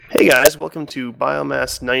Hey guys, welcome to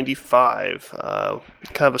Biomass 95.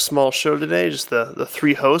 Kind of a small show today, just the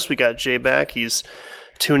three hosts. We got Jay back. He's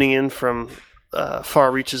tuning in from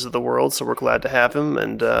far reaches of the world, so we're glad to have him.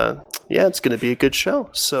 And yeah, it's going to be a good show.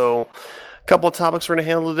 So, a couple of topics we're going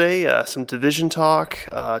to handle today some Division talk,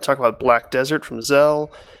 talk about Black Desert from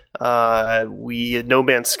Zell. No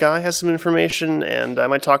Man's Sky has some information, and I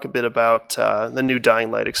might talk a bit about the new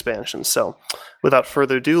Dying Light expansion. So, without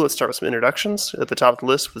further ado, let's start with some introductions. At the top of the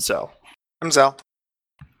list with Zell. I'm Zell.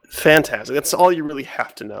 Fantastic. That's all you really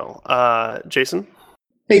have to know. Jason?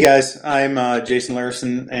 Hey guys, I'm Jason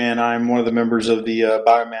Larson, and I'm one of the members of the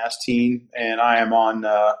Biomass team, and I am on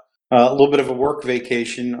a little bit of a work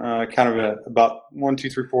vacation, about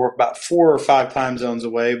 4 or 5 time zones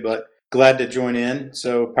away, but glad to join in.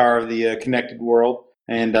 So power of the connected world.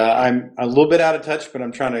 And I'm a little bit out of touch, but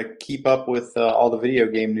I'm trying to keep up with all the video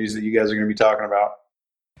game news that you guys are going to be talking about.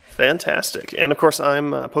 Fantastic. And of course,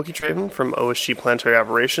 I'm PokeTraven from OSG Planetary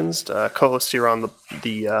Operations, co-host here on the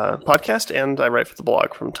podcast, and I write for the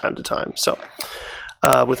blog from time to time. So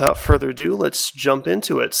without further ado, let's jump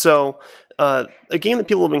into it. So a game that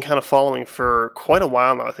people have been kind of following for quite a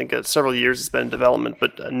while now, I think several years it's been in development,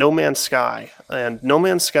 but No Man's Sky. And No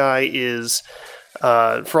Man's Sky is,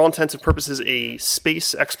 for all intents and purposes, a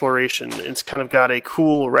space exploration. It's kind of got a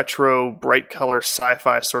cool, retro, bright color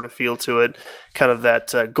sci-fi sort of feel to it, kind of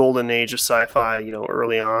that golden age of sci-fi,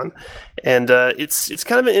 early on. And it's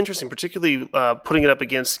kind of interesting, particularly putting it up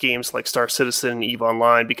against games like Star Citizen and EVE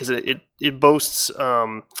Online, because it boasts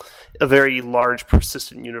a very large,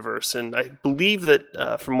 persistent universe. And I believe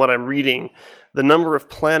that, from what I'm reading, the number of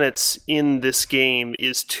planets in this game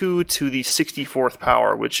is 2 to the 64th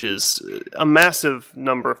power, which is a massive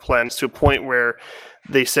number of planets, to a point where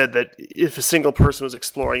they said that if a single person was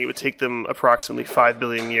exploring, it would take them approximately 5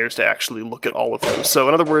 billion years to actually look at all of them. So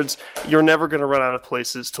in other words, you're never going to run out of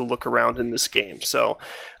places to look around in this game. So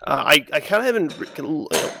I kind of have been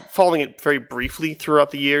following it very briefly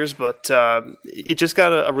throughout the years, but it just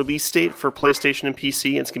got a release date for PlayStation and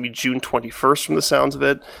PC. It's going to be June 21st from the sounds of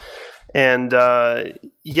it. And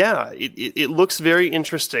it looks very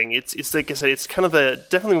interesting. It's like I said, it's kind of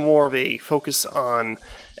definitely more of a focus on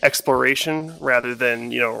exploration rather than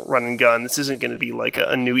run and gun. This isn't going to be like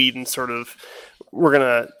a New Eden sort of, we're going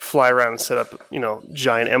to fly around and set up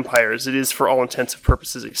giant empires. It is, for all intents and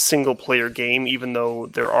purposes, a single player game, even though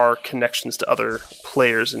there are connections to other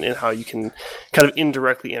players and how you can kind of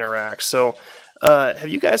indirectly interact. So have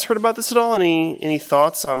you guys heard about this at all? Any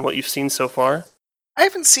thoughts on what you've seen so far? I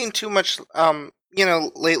haven't seen too much,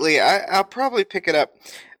 lately. I'll probably pick it up.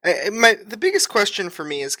 The biggest question for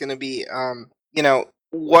me is going to be, how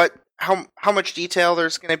much detail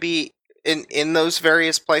there's going to be in those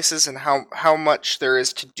various places, and how much there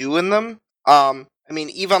is to do in them.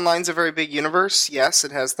 EVE Online's a very big universe. Yes,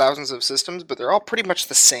 it has thousands of systems, but they're all pretty much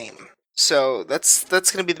the same. So that's going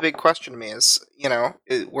to be the big question to me. Is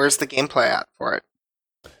where's the gameplay at for it?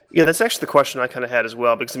 Yeah, that's actually the question I kind of had as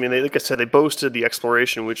well, because like I said, they boasted the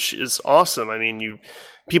exploration, which is awesome.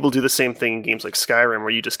 People do the same thing in games like Skyrim, where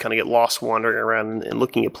you just kind of get lost wandering around and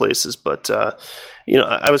looking at places. But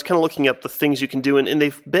I was kind of looking up the things you can do, and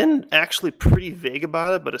they've been actually pretty vague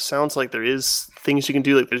about it. But it sounds like there is things you can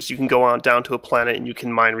do. Like you can go on down to a planet and you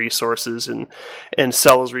can mine resources and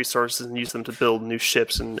sell those resources and use them to build new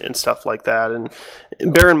ships and stuff like that. And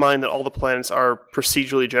bear in mind that all the planets are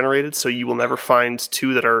procedurally generated, so you will never find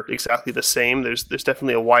two that are exactly the same. There's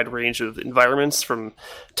definitely a wide range of environments, from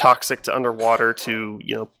toxic to underwater to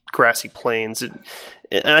grassy plains. And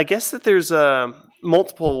I guess that there's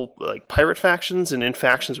multiple pirate factions and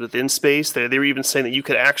factions within space. They were even saying that you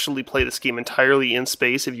could actually play this game entirely in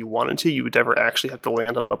space if you wanted to. You would never actually have to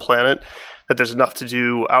land on a planet. That there's enough to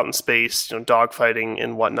do out in space, dogfighting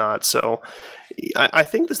and whatnot. So I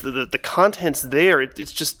think the content's there.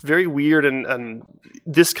 It's just very weird, and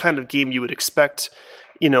this kind of game you would expect,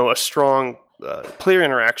 a strong player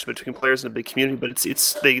interaction between players in a big community, but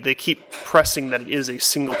they keep pressing that it is a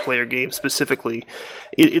single player game specifically.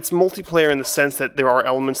 It's multiplayer in the sense that there are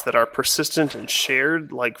elements that are persistent and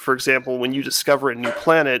shared. Like, for example, when you discover a new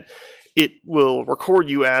planet, it will record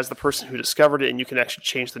you as the person who discovered it, and you can actually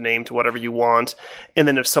change the name to whatever you want. And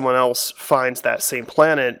then if someone else finds that same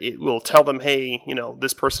planet, it will tell them, hey,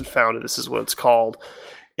 this person found it, this is what it's called.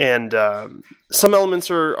 And some elements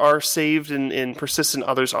are saved and persistent,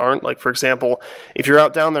 others aren't. Like, for example, if you're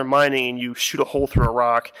out down there mining and you shoot a hole through a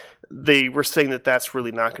rock, they were saying that that's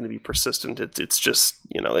really not going to be persistent. It's just,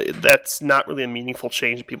 that's not really a meaningful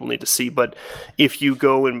change that people need to see. But if you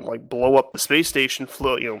go and blow up the space station,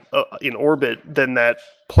 in orbit, then that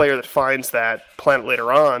player that finds that planet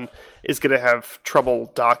later on is going to have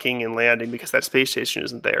trouble docking and landing because that space station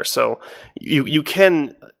isn't there. So you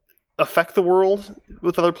can affect the world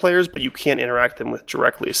with other players, but you can't interact them with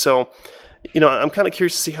directly. So, I'm kind of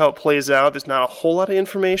curious to see how it plays out. There's not a whole lot of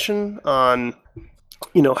information on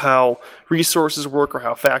how resources work or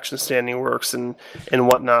how faction standing works and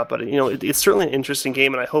whatnot. But it's certainly an interesting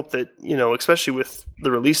game, and I hope that especially with the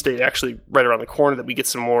release date actually right around the corner, that we get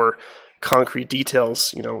some more concrete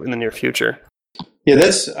details in the near future. Yeah,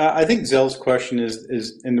 that's. I think Zell's question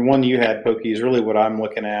is, and the one you had, Pokey, is really what I'm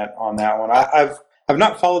looking at on that one. I've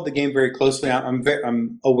not followed the game very closely.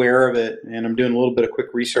 I'm aware of it, and I'm doing a little bit of quick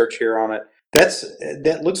research here on it.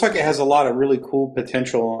 That looks like it has a lot of really cool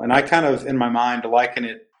potential, and I kind of, in my mind, liken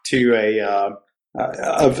it to a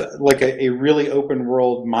really open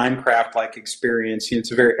world Minecraft like experience.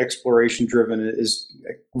 It's very exploration driven. It is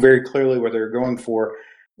very clearly what they're going for.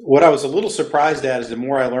 What I was a little surprised at is the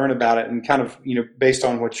more I learn about it, and kind of based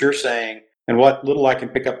on what you're saying and what little I can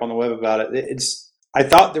pick up on the web about it, I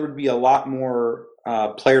thought there would be a lot more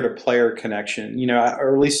player to player connection,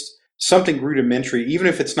 or at least something rudimentary, even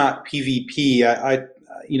if it's not PvP. I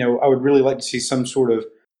would really like to see some sort of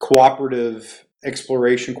cooperative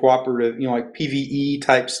exploration, like PvE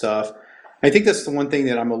type stuff. I think that's the one thing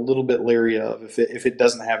that I'm a little bit leery of if it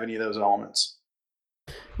doesn't have any of those elements.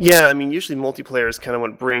 Yeah, I mean, usually multiplayer is kind of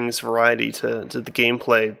what brings variety to the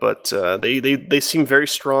gameplay, but they seem very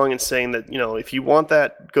strong in saying that, if you want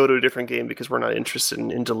that, go to a different game because we're not interested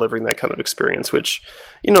in delivering that kind of experience, which,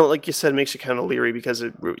 like you said, makes you kind of leery because,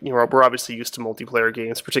 we're obviously used to multiplayer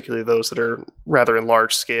games, particularly those that are rather in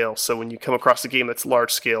large scale. So when you come across a game that's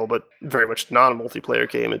large scale but very much not a multiplayer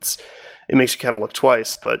game, it makes you kind of look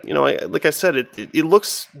twice. But, like I said, it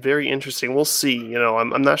looks very interesting. We'll see.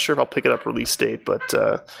 I'm not sure if I'll pick it up release date, but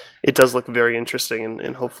it does look very interesting,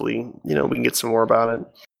 and hopefully, we can get some more about it.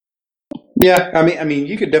 Yeah, I mean,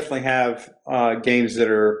 you could definitely have games that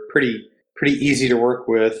are pretty easy to work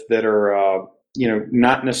with that are,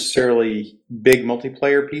 not necessarily big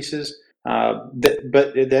multiplayer pieces, but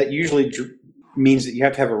that usually means that you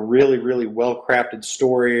have to have a really, really well-crafted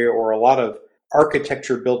story or a lot of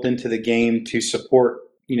architecture built into the game to support,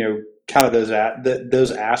 kind of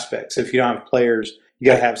those aspects. If you don't have players, you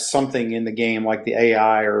got to have something in the game like the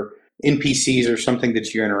AI or NPCs or something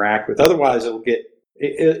that you interact with. Otherwise, it'll get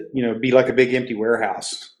be like a big empty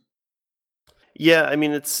warehouse. Yeah, I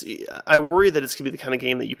mean, I worry that it's going to be the kind of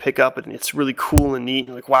game that you pick up and it's really cool and neat. And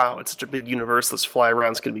you're like, wow, it's such a big universe. Let's fly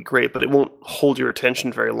around. It's going to be great. But it won't hold your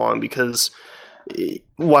attention very long because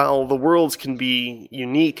while the worlds can be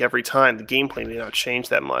unique every time, the gameplay may not change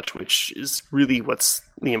that much, which is really what's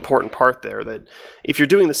the important part there. That if you're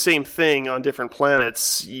doing the same thing on different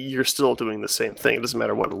planets, you're still doing the same thing. It doesn't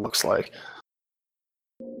matter what it looks like.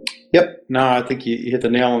 Yep. No, I think you hit the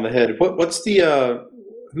nail on the head. What's the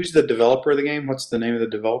who's the developer of the game? What's the name of the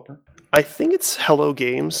developer? I think it's Hello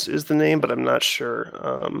Games is the name, but I'm not sure.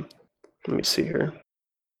 Let me see here.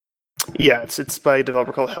 Yeah, it's by a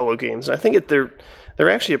developer called Hello Games. And I think they're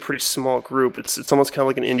actually a pretty small group. It's almost kind of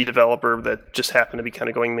like an indie developer that just happened to be kind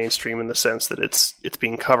of going mainstream in the sense that it's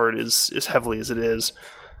being covered as heavily as it is,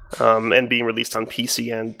 and being released on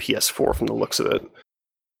PC and PS4 from the looks of it.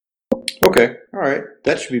 Okay, all right,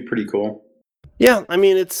 that should be pretty cool. Yeah, I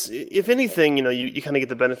mean, it's if anything, you kind of get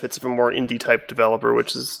the benefits of a more indie type developer,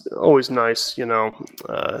 which is always nice.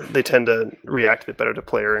 They tend to react a bit better to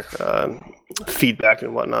player feedback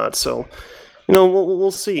and whatnot. So, we'll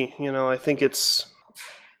see. I think it's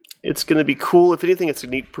going to be cool. If anything, it's a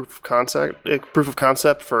neat proof of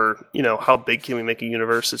concept for how big can we make a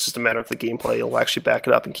universe. It's just a matter of the gameplay will actually back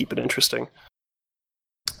it up and keep it interesting.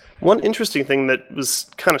 One interesting thing that was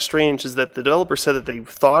kind of strange is that the developer said that they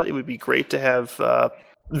thought it would be great to have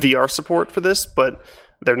VR support for this, but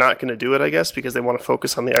they're not going to do it, I guess, because they want to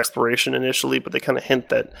focus on the exploration initially, but they kind of hint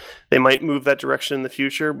that they might move that direction in the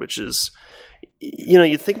future, which is,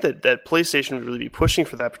 you'd think that PlayStation would really be pushing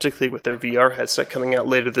for that, particularly with their VR headset coming out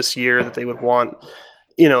later this year, that they would want,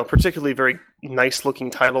 particularly very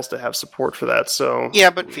nice-looking titles to have support for that. So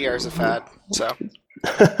yeah, but VR is a fad, so...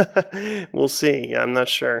 We'll see. I'm not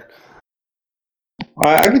sure.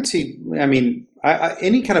 I could see. I mean,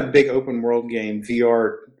 any kind of big open world game,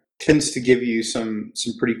 VR tends to give you some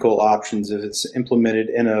pretty cool options if it's implemented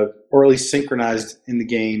or at least synchronized in the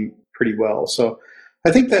game pretty well. So,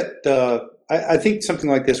 I think that I think something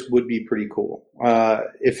like this would be pretty cool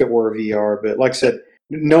if it were VR. But like I said,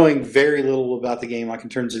 knowing very little about the game, like in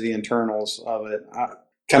terms of the internals of it,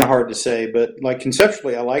 kind of hard to say. But like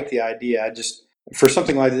conceptually, I like the idea. For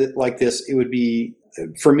something like this, it would be,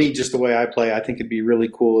 for me, just the way I play, I think it'd be really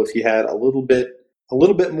cool if you had a little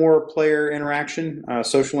bit more player interaction,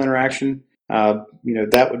 social interaction.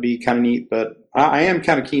 that would be kind of neat. But I am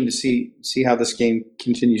kind of keen to see how this game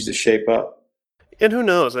continues to shape up. And who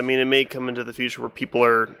knows? I mean, it may come into the future where people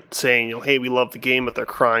are saying, hey, we love the game, but they're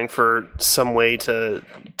crying for some way to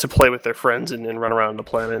play with their friends and run around the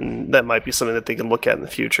planet, and that might be something that they can look at in the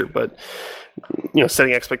future. But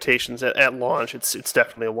setting expectations at launch, it's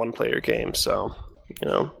definitely a one-player game. So,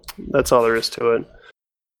 that's all there is to it.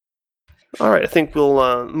 All right, I think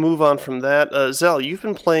we'll move on from that. Zell, you've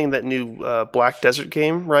been playing that new Black Desert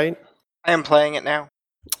game, right? I am playing it now.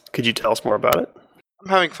 Could you tell us more about it? I'm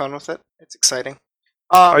having fun with it. It's exciting.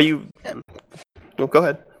 Are you... Oh, go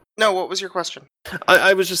ahead. No, what was your question?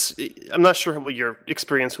 I was just... I'm not sure what your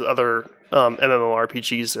experience with other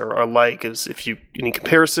MMORPGs are like. Any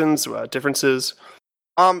comparisons, differences?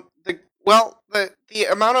 The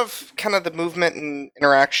amount of kind of the movement and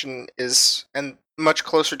interaction is much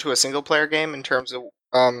closer to a single player game in terms of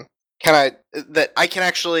that I can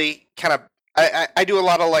actually kind of I do a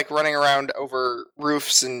lot of like running around over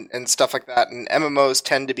roofs and stuff like that, and MMOs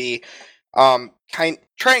tend to be try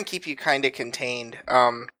and keep you kind of contained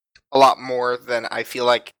a lot more than I feel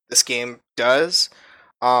like this game does.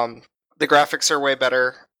 The graphics are way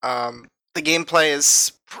better. The gameplay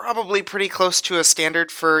is probably pretty close to a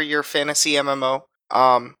standard for your fantasy MMO.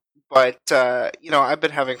 But I've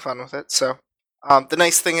been having fun with it. So the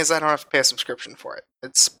nice thing is I don't have to pay a subscription for it.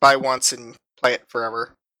 It's buy once and play it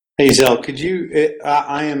forever. Hey Zell, could you?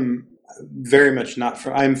 I am very much not.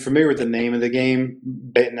 I'm familiar with the name of the game,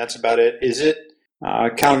 and that's about it. Is it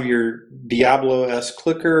kind of your Diablo-esque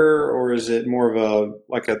clicker, or is it more of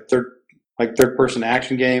a third person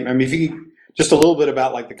action game? I mean, if you just a little bit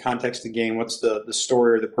about like the context of the game, what's the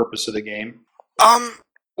story or the purpose of the game?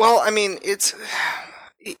 Well, I mean, it's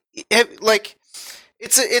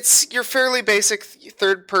your fairly basic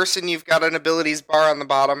third person. You've got an abilities bar on the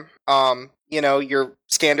bottom. Your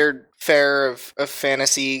standard fare of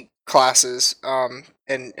fantasy classes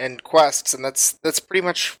and quests, and that's pretty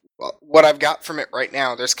much what I've got from it right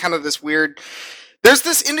now. There's kind of this there's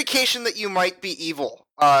this indication that you might be evil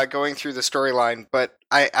going through the storyline, but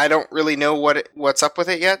I don't really know what's up with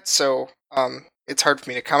it yet, so it's hard for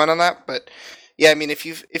me to comment on that. But yeah, I mean, if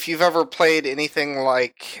you've ever played anything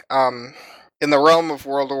like in the realm of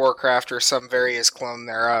World of Warcraft or some various clone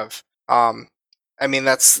thereof, I mean,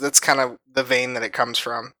 that's kind of the vein that it comes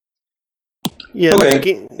from. Yeah.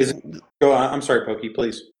 Okay. Go on. I'm sorry, Pokey,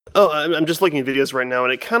 please. Oh, I'm just looking at videos right now,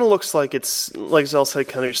 and it kind of looks like it's, like Zell said,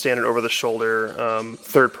 kind of your standard over-the-shoulder,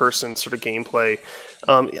 third-person sort of gameplay.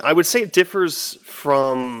 I would say it differs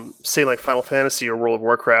from, say, like Final Fantasy or World of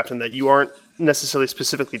Warcraft in that you aren't necessarily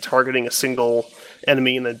specifically targeting a single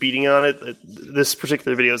enemy and then beating on it. This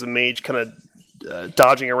particular video is a mage kind of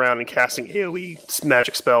dodging around and casting AoE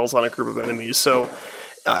magic spells on a group of enemies. So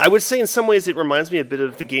I would say in some ways it reminds me a bit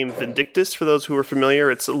of the game Vindictus, for those who are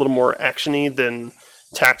familiar. It's a little more action-y than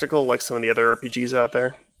tactical, like some of the other RPGs out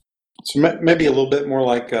there. So maybe a little bit more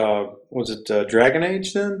like, Dragon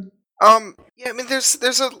Age then? Yeah, I mean,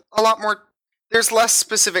 there's a lot more. There's less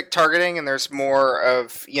specific targeting, and there's more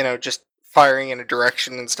of just firing in a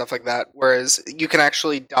direction and stuff like that. Whereas you can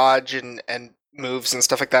actually dodge and moves and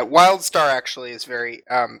stuff like that. WildStar actually is very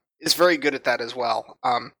good at that as well.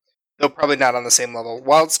 Though probably not on the same level.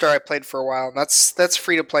 WildStar I played for a while, and that's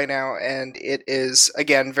free to play now, and it is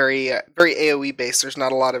again very very AoE based. There's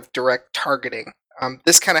not a lot of direct targeting.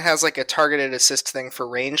 This kind of has like a targeted assist thing for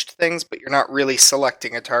ranged things, but you're not really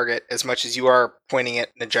selecting a target as much as you are pointing it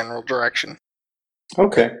in a general direction.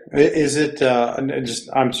 Okay. Is it,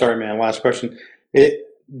 I'm sorry, man, last question.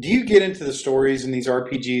 Do you get into the stories in these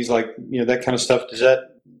RPGs, like, that kind of stuff? Does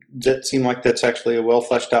that seem like that's actually a well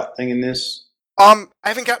fleshed out thing in this? I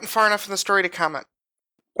haven't gotten far enough in the story to comment.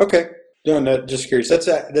 Okay. No, just curious. That's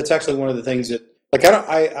actually one of the things that, like,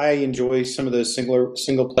 I enjoy some of those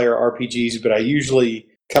single player RPGs, but I usually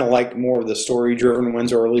kind of like more of the story driven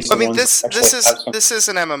ones, or at least this is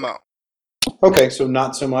an MMO. Okay, so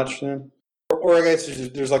not so much then, or I guess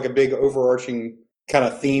there's like a big overarching kind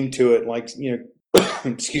of theme to it, like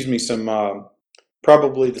excuse me, some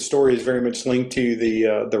probably the story is very much linked to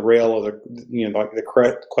the rail of the like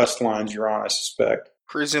the quest lines you're on, I suspect.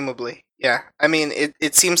 Presumably, yeah. I mean,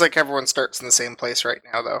 it seems like everyone starts in the same place right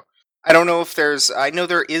now, though. I don't know if I know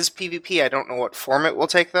there is PvP. I don't know what form it will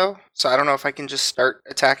take, though. So I don't know if I can just start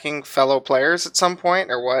attacking fellow players at some point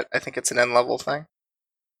or what. I think it's an end level thing.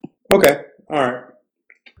 Okay, all right.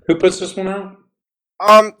 Who puts this one out?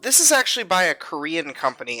 This is actually by a Korean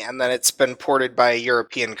company, and then it's been ported by a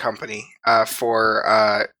European company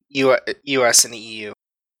for US and EU.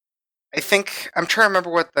 I think I'm trying to remember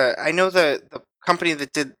what I know the company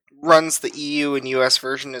that runs the EU and US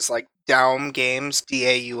version is like Daum Games,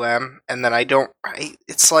 Daum, and then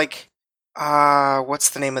it's like, what's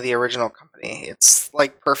the name of the original company? It's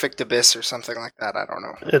like Perfect Abyss or something like that. I don't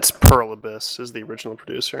know. It's Pearl Abyss is the original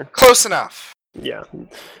producer. Close enough. Yeah.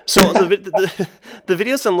 So the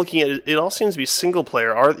videos I'm looking at, it all seems to be single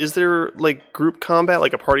player. Is there like group combat,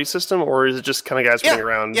 like a party system, or is it just kind of guys running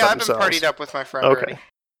around? Yeah, by I've been themselves? partied up with my friend already.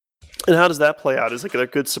 And how does that play out? Is there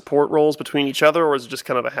good support roles between each other, or is it just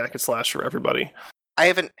kind of a hack and slash for everybody? I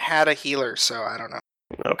haven't had a healer, so I don't know.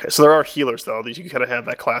 Okay, so there are healers though. You kind of have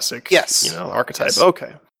that classic, archetype. Yes.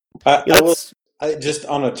 Okay. Just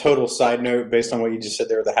on a total side note, based on what you just said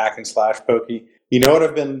there, the hack and slash pokey. You know what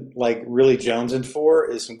I've been like really jonesing for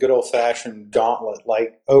is some good old fashioned gauntlet,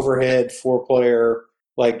 like overhead 4-player,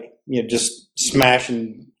 like just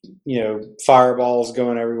smashing, fireballs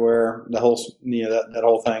going everywhere. The whole that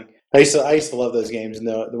whole thing. I used to love those games, and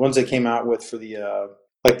the ones they came out with for the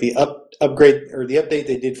upgrade or the update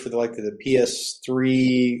they did for the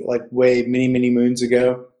PS3 way many moons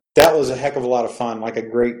ago. That was a heck of a lot of fun, like a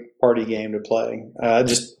great party game to play.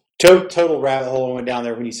 Just total rabbit hole I went down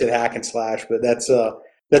there when you said hack and slash, but that's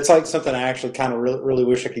like something I actually kind of really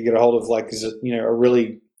wish I could get a hold of, is a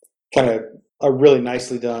really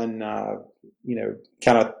nicely done,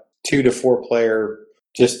 kind of 2 to 4 player,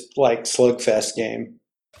 just like slugfest game.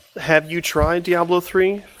 Have you tried Diablo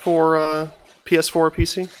 3 for PS4 or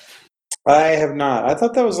PC? I have not. I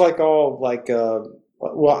thought that was I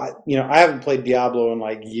haven't played Diablo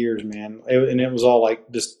in years, man. And it was all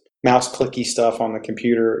just mouse clicky stuff on the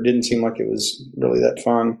computer. It didn't seem like it was really that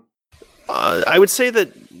fun. I would say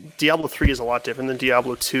that Diablo 3 is a lot different than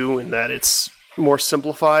Diablo 2 in that it's more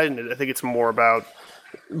simplified, and I think it's more about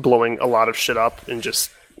blowing a lot of shit up and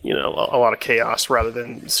just, a lot of chaos rather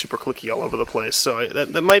than super clicky all over the place. So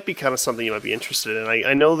that might be kind of something you might be interested in.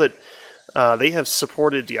 I know that they have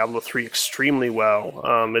supported Diablo 3 extremely well.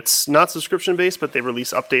 It's not subscription-based, but they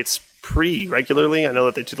release updates pretty regularly. I know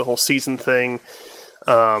that they do the whole season thing.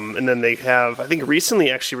 And then they have, I think, recently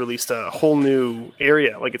actually released a whole new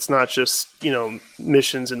area. It's not just,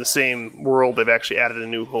 missions in the same world. They've actually added a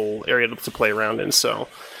new whole area to play around in. So,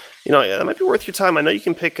 that might be worth your time. I know you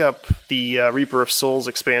can pick up the Reaper of Souls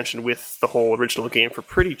expansion with the whole original game for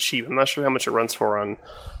pretty cheap. I'm not sure how much it runs for on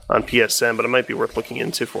PSN, but it might be worth looking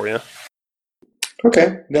into for you.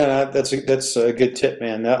 Okay, that's a good tip,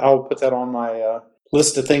 man. I'll put that on my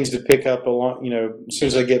list of things to pick up along, as soon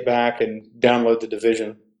as I get back and download the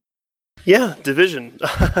Division. Yeah, Division.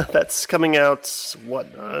 That's coming out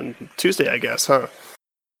on Tuesday, I guess, huh?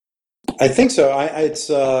 I think so. It's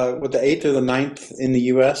the 8th or the 9th in the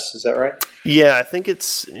US. Is that right? Yeah, I think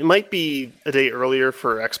it might be a day earlier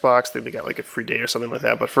for Xbox. I think they got a free day or something like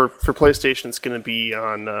that. But for PlayStation, it's going to be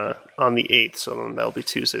on the 8th, so then that'll be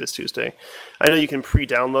this Tuesday. I know you can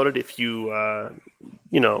pre-download it if you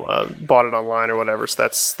bought it online or whatever. So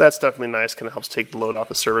that's definitely nice. Kind of helps take the load off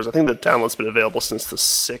the servers. I think the download's been available since the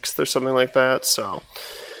 6th or something like that. So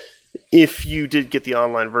if you did get the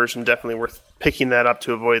online version, definitely worth picking that up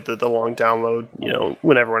to avoid the long download,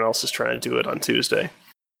 when everyone else is trying to do it on Tuesday.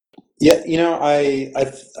 Yeah,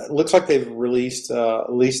 it looks like they've released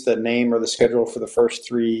at least the name or the schedule for the first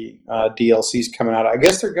 3 DLCs coming out. I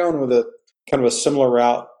guess they're going with a kind of a similar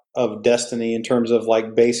route of Destiny in terms of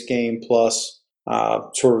base game plus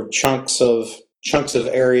sort of chunks of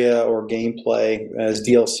area or gameplay as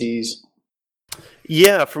DLCs.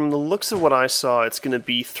 Yeah, from the looks of what I saw, it's going to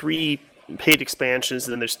be 3 paid expansions,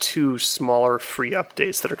 and then there's 2 smaller free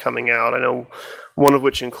updates that are coming out. I know one of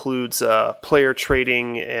which includes player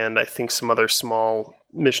trading and I think some other small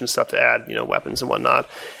mission stuff to add, weapons and whatnot.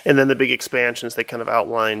 And then the big expansions, they kind of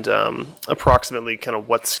outlined approximately kind of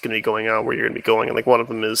what's going to be going on, where you're going to be going. And one of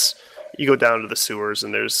them is you go down to the sewers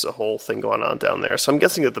and there's a whole thing going on down there. So I'm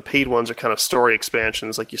guessing that the paid ones are kind of story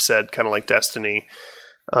expansions, like you said, kind of like Destiny.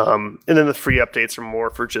 And then the free updates are more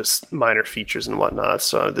for just minor features and whatnot.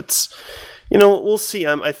 So that's, we'll see.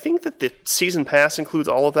 I think that the season pass includes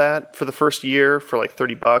all of that for the first year for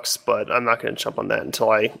 $30, but I'm not going to jump on that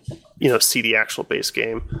until I, see the actual base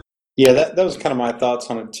game. Yeah, that was kind of my thoughts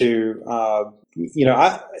on it too. I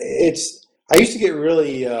used to get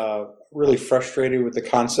really frustrated with the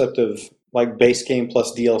concept of base game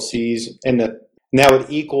plus DLCs, and that would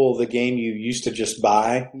equal the game you used to just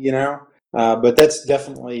buy, but that's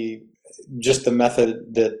definitely just the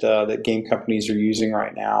method that game companies are using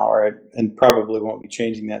right now, and probably won't be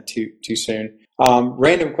changing that too soon.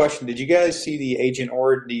 Random question: did you guys see the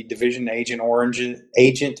Division Agent Origins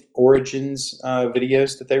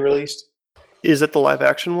videos that they released? Is it the live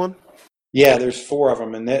action one? Yeah, there's 4 of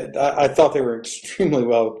them, and I thought they were extremely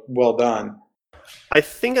well done. I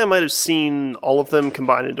think I might have seen all of them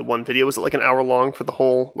combined into one video. Was it like an hour long for the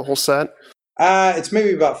whole set? It's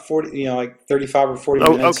maybe about 40, like 35 or 40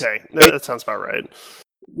 minutes. Okay, that sounds about right.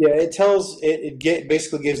 Yeah, it tells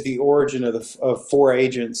basically gives the origin of four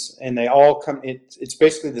agents, and they all come. It's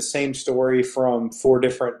basically the same story from four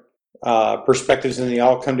different perspectives, and they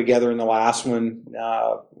all come together in the last one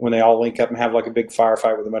when they all link up and have like a big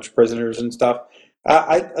firefight with a bunch of prisoners and stuff.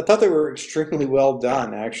 I thought they were extremely well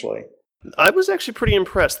done, actually. I was actually pretty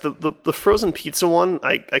impressed. The frozen pizza one,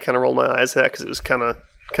 I kind of rolled my eyes at because it was kind of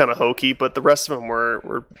hokey, but the rest of them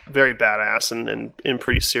were very badass and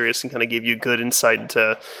pretty serious, and kind of gave you good insight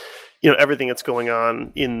into everything that's going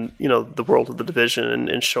on in the world of the Division,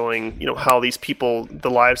 and showing how these people,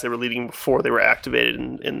 the lives they were leading before they were activated,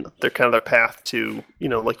 and their kind of their path to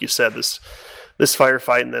like you said, this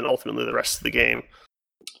firefight, and then ultimately the rest of the game.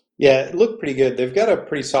 Yeah, it looked pretty good. They've got a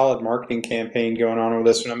pretty solid marketing campaign going on with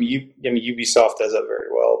this one. I mean, Ubisoft does that very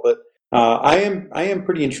well, but I am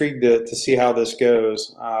pretty intrigued to see how this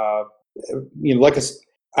goes.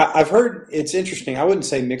 I've heard it's interesting. I wouldn't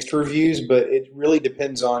say mixed reviews, but it really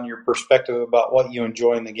depends on your perspective about what you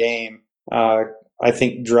enjoy in the game. I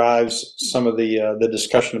think drives some of the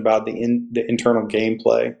discussion about the internal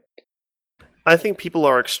gameplay. I think people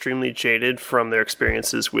are extremely jaded from their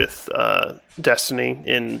experiences with Destiny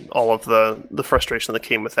and all of the frustration that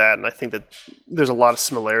came with that. And I think that there's a lot of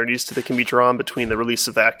similarities that can be drawn between the release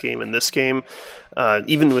of that game and this game.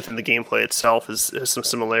 Even within the gameplay itself has some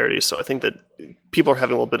similarities. So I think that people are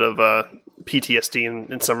having a little bit of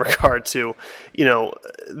PTSD in some regard to,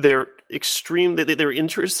 they're they're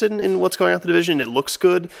interested in what's going on with the Division. It looks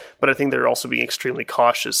good, but I think they're also being extremely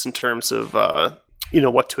cautious in terms of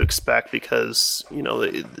what to expect, because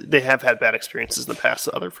they have had bad experiences in the past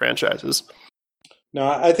with other franchises. No,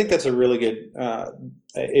 I think that's a really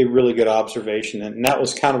good observation, and that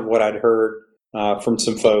was kind of what I'd heard from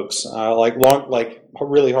some folks, like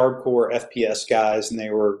really hardcore FPS guys, and they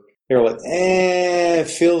were like, it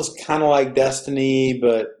feels kind of like Destiny,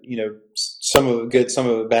 but some of it good, some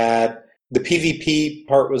of it bad. The PvP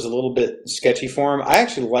part was a little bit sketchy for them. I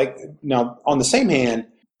actually now on the same hand,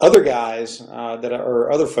 other guys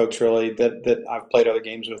other folks really that I've played other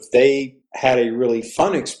games with, they had a really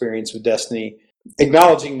fun experience with Destiny,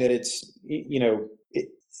 acknowledging that it's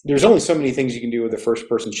there's only so many things you can do with a first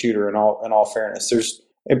person shooter. In all fairness,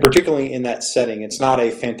 and particularly in that setting, it's not a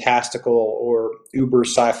fantastical or uber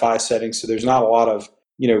sci-fi setting, so there's not a lot of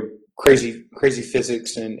crazy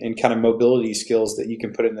physics and kind of mobility skills that you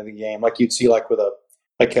can put into the game like you'd see like with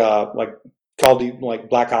Call of Duty, like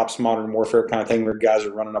Black Ops Modern Warfare kind of thing, where guys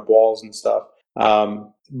are running up walls and stuff.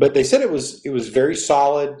 But they said it was very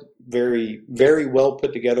solid, very, very well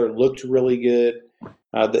put together, looked really good.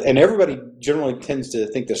 And everybody generally tends to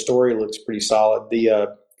think the story looks pretty solid. They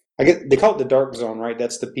call it the Dark Zone, right?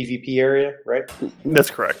 That's the PvP area, right?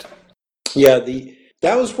 That's correct. Yeah,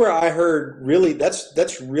 that was where I heard really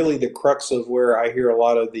that's really the crux of where I hear a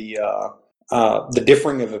lot of the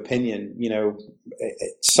differing of opinion.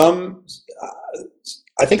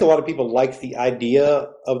 I think a lot of people like the idea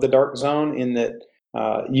of the Dark Zone in that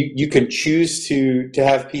you can choose to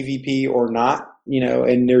have PvP or not,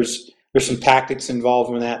 and there's some tactics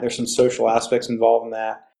involved in that. There's some social aspects involved in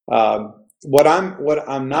that. What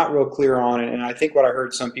I'm not real clear on, and I think what I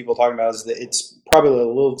heard some people talking about, is that it's probably a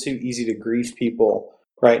little too easy to grief people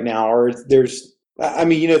right now. Or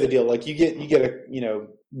the deal. Like you get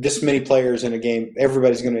this many players in a game,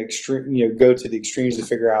 everybody's going to go to the extremes to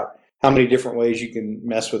figure out how many different ways you can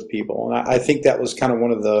mess with people. And I think that was kind of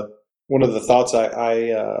one of the thoughts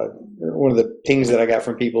one of the pings that I got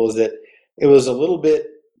from people, is that it was a little bit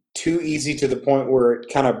too easy to the point where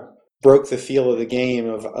it kind of broke the feel of the game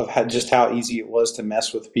of how easy it was to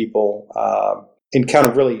mess with people in kind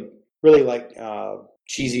of really, really like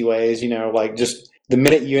cheesy ways, like just the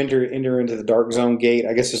minute you enter into the Dark Zone gate,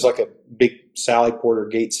 I guess there's like a big Sally Porter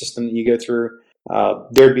gate system that you go through.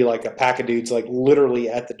 There'd be like a pack of dudes like literally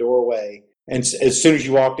at the doorway, and as soon as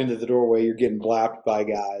you walked into the doorway, you're getting blapped by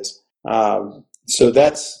guys. So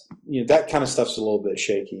that's that kind of stuff's a little bit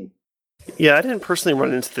shaky. Yeah, I didn't personally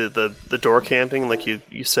run into the door camping like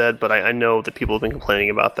you said, but I know that people have been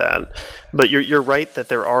complaining about that. But you're right that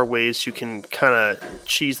there are ways you can kind of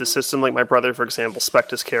cheese the system. Like my brother, for example,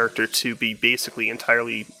 spec'd his character to be basically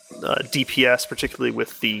entirely DPS, particularly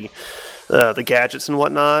with the gadgets and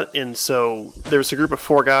whatnot. And so there was a group of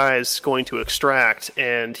 4 guys going to extract,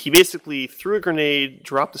 and he basically threw a grenade,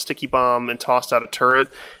 dropped a sticky bomb, and tossed out a turret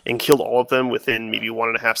and killed all of them within maybe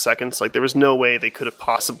 1.5 seconds. Like, there was no way they could have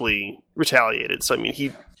possibly retaliated. So, I mean,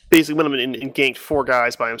 he basically went up and ganked 4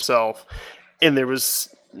 guys by himself, and there was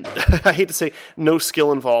I hate to say, no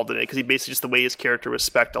skill involved in it, because he basically just the way his character was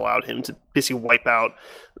spec'd allowed him to basically wipe out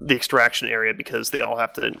the extraction area, because they all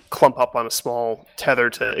have to clump up on a small tether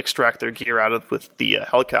to extract their gear out of with the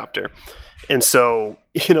helicopter. And so,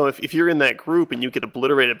 if you're in that group and you get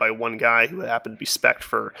obliterated by one guy who happened to be spec'd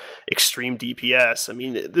for extreme DPS, I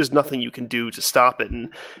mean, there's nothing you can do to stop it.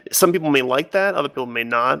 And some people may like that, other people may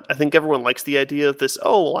not. I think everyone likes the idea of this,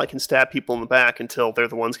 I can stab people in the back until they're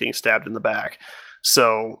the ones getting stabbed in the back.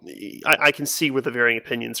 So I can see where the varying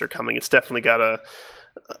opinions are coming. It's definitely got a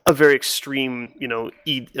very extreme,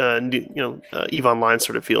 EVE Online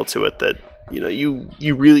sort of feel to it that,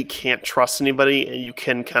 you really can't trust anybody, and you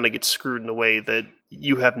can kind of get screwed in a way that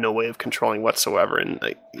you have no way of controlling whatsoever. And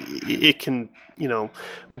it can,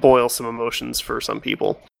 boil some emotions for some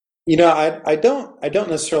people. I don't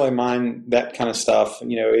necessarily mind that kind of stuff.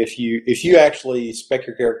 If you actually spec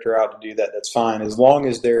your character out to do that, that's fine, as long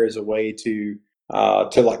as there is a way to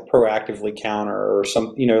like proactively counter, or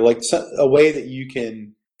a way that you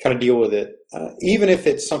can kind of deal with it, even if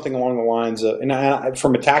it's something along the lines of, and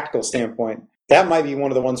from a tactical standpoint, that might be one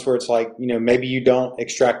of the ones where it's like, maybe you don't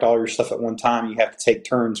extract all your stuff at one time, you have to take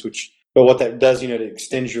turns, but what that does, to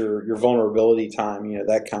extend your vulnerability time,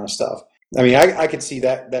 that kind of stuff. I mean, I could see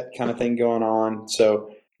that kind of thing going on.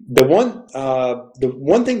 So the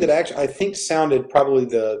one thing that actually I think sounded probably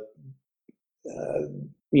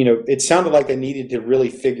it sounded like they needed to really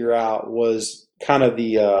figure out was kind of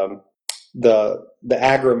the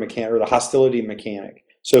aggro mechanic, or the hostility mechanic.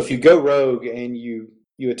 So if you go rogue and you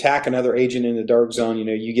attack another agent in the dark zone,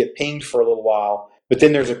 you get pinged for a little while, but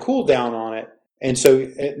then there's a cooldown on it. And so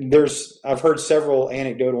I've heard several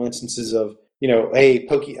anecdotal instances of, hey,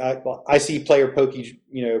 Pokey, I see player Pokey,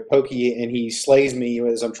 and he slays me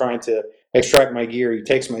as I'm trying to extract my gear. He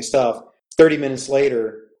takes my stuff. 30 minutes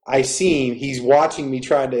later, I see him. He's watching me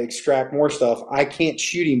trying to extract more stuff. I can't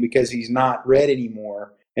shoot him because he's not red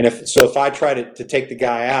anymore. And if I try to take the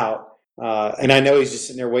guy out, and I know he's just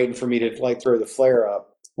sitting there waiting for me to like throw the flare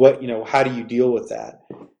up, how do you deal with that?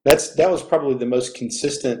 That was probably the most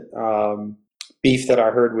consistent beef that I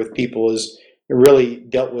heard with people, is it really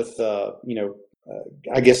dealt with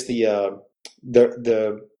I guess the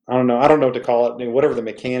I don't know what to call it, whatever the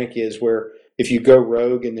mechanic is, where if you go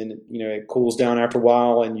rogue and then it cools down after a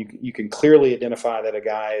while, and you can clearly identify that a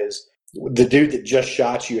guy is the dude that just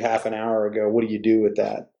shot you half an hour ago. What do you do with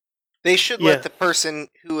that? They should let the person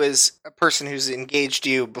who's engaged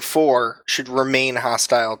you before should remain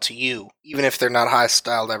hostile to you, even if they're not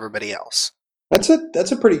hostile to everybody else. That's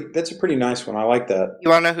a pretty nice one. I like that. You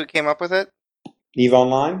want to know who came up with it? EVE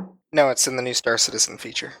Online? No, it's in the new Star Citizen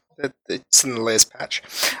feature. It's in the latest patch.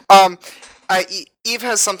 EVE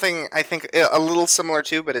has something I think a little similar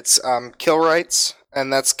too, but it's kill rights,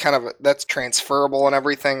 and that's transferable and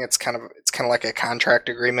everything. It's kind of like a contract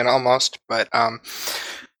agreement almost. But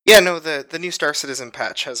the new Star Citizen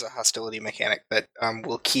patch has a hostility mechanic that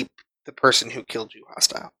will keep the person who killed you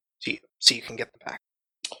hostile to you, so you can get them back.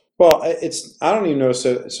 Well, I don't even know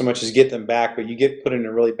so much as get them back, but you get put in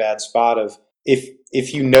a really bad spot of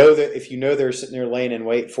if you know they're sitting there laying in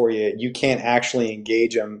wait for you, you can't actually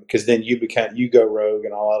engage them, because then you go rogue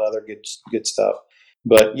and all that other good stuff.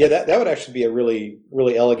 But yeah, that would actually be a really,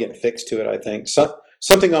 really elegant fix to it, I think.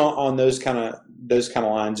 Something on those kind of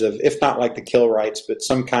lines of, if not like the kill rights, but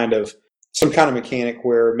some kind of mechanic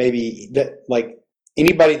where maybe that, like,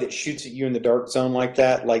 anybody that shoots at you in the dark zone like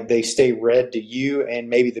that, like they stay red to you and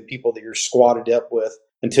maybe the people that you're squatted up with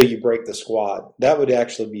until you break the squad. That would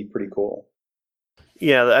actually be pretty cool.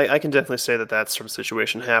 Yeah, I can definitely say that sort of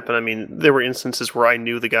situation happened. I mean, there were instances where I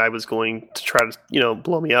knew the guy was going to try to,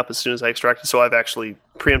 blow me up as soon as I extracted, so I've actually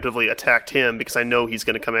preemptively attacked him because I know he's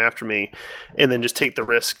going to come after me, and then just take the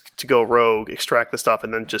risk to go rogue, extract the stuff,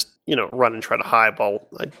 and then just, run and try to hide while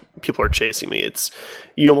people are chasing me.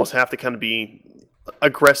 You almost have to kind of be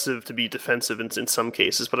aggressive to be defensive in some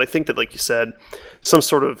cases, but I think that, like you said, some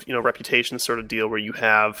sort of reputation sort of deal where you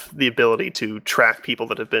have the ability to track people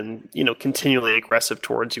that have been continually aggressive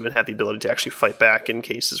towards you and have the ability to actually fight back in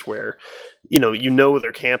cases where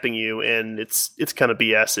they're camping you, and it's kind of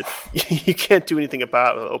BS if you can't do anything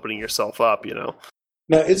about opening yourself up.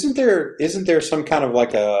 Now, isn't there some kind of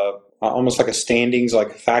like almost like a standings,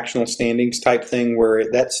 like a factional standings type thing where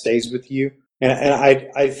that stays with you? And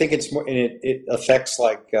I think it's more, and it affects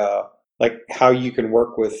like how you can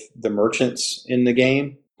work with the merchants in the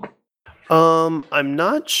game. I'm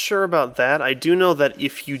not sure about that. I do know that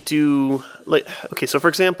if you do, so for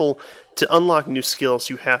example, to unlock new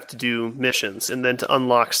skills, you have to do missions, and then to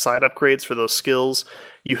unlock side upgrades for those skills,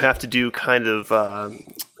 you have to do kind of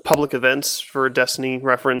public events, for a Destiny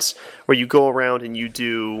reference, where you go around and you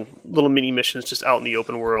do little mini missions just out in the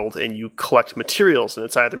open world, and you collect materials, and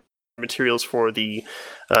it's either materials for the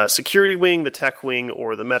security wing, the tech wing,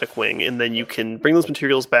 or the medic wing, and then you can bring those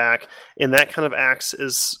materials back, and that kind of acts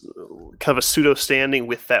as kind of a pseudo standing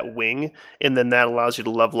with that wing, and then that allows you to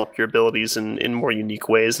level up your abilities in more unique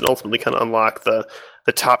ways, and ultimately kind of unlock the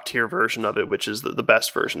top tier version of it, which is the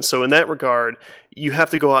best version. So in that regard, you have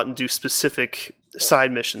to go out and do specific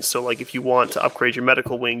side missions. So like if you want to upgrade your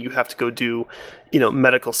medical wing, you have to go do,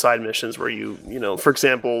 medical side missions where you, for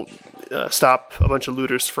example, stop a bunch of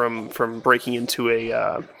looters from breaking into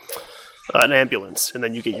an ambulance, and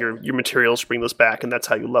then you get your materials to bring those back, and that's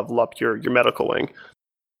how you level up your medical wing.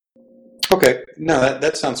 Okay, no,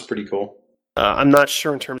 that sounds pretty cool. I'm not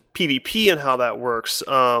sure in terms of PvP and how that works.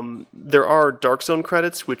 There are Dark Zone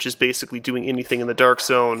credits, which is basically doing anything in the Dark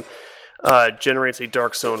Zone. Generates a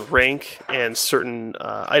Dark Zone rank, and certain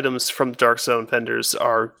items from the Dark Zone vendors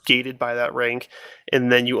are gated by that rank.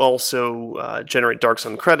 And then you also generate Dark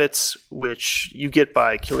Zone credits, which you get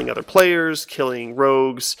by killing other players, killing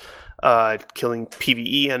rogues, killing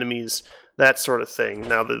PvE enemies, that sort of thing.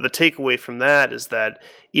 Now, the takeaway from that is that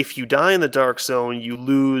if you die in the Dark Zone, you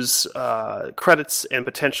lose credits and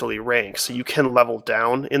potentially rank. So you can level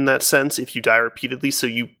down in that sense if you die repeatedly, so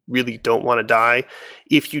you really don't want to die.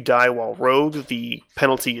 If you die while rogue, the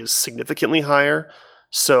penalty is significantly higher.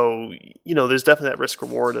 So, there's definitely that risk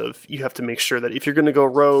reward of you have to make sure that if you're going to go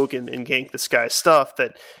rogue and gank this guy's stuff,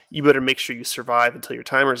 that you better make sure you survive until your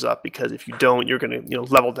timer's up, because if you don't, you're going to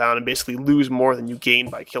level down and basically lose more than you gain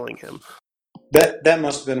by killing him. That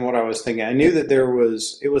must have been what I was thinking. I knew that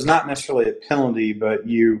it was not necessarily a penalty, but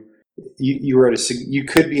you were you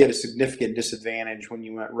could be at a significant disadvantage when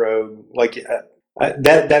you went rogue. Like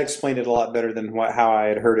that explained it a lot better than how I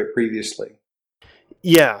had heard it previously.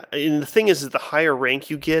 Yeah, and the thing is the higher rank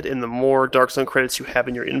you get and the more Dark Zone credits you have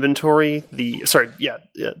in your inventory,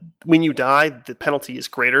 when you die, the penalty is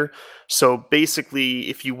greater. So basically,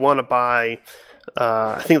 if you want to buy,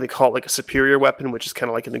 I think they call it like a superior weapon, which is kind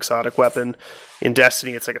of like an exotic weapon. In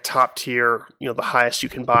Destiny, it's like a top tier, the highest you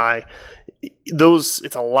can buy.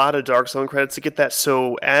 It's a lot of Dark Zone credits to get that.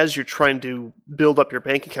 So as you're trying to build up your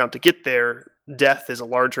bank account to get there, death is a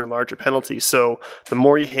larger and larger penalty. So the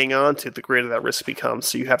more you hang on to, the greater that risk becomes.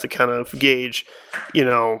 So you have to kind of gauge,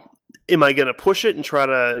 am I going to push it and try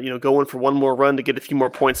to, go in for one more run to get a few more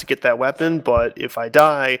points to get that weapon? But if I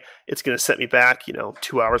die, it's going to set me back,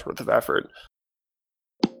 2 hours worth of effort.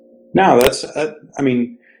 No, that's,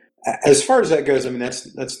 as far as that goes,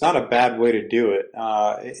 that's not a bad way to do it.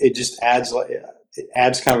 It just adds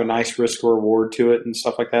kind of a nice risk reward to it and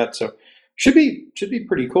stuff like that. So should be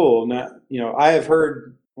pretty cool. Now, I have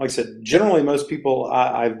heard, like I said, generally most people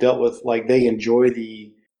I've dealt with, like, they enjoy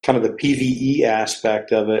the kind of the PvE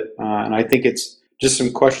aspect of it. And I think it's just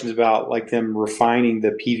some questions about like them refining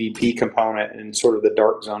the PvP component and sort of the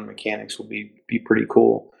Dark Zone mechanics will be pretty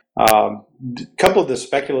cool. A couple of the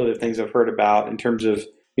speculative things I've heard about in terms of,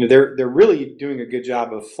 they're really doing a good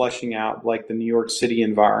job of fleshing out like the New York City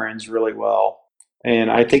environs really well.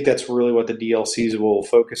 And I think that's really what the DLCs will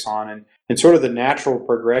focus on. And sort of the natural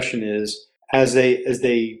progression is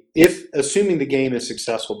if assuming the game is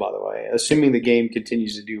successful, by the way, assuming the game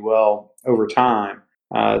continues to do well over time,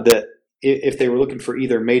 that if they were looking for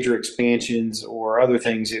either major expansions or other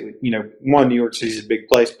things, New York City is a big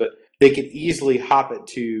place, but they could easily hop it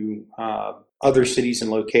to other cities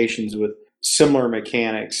and locations with similar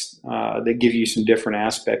mechanics that give you some different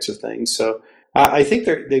aspects of things. So I think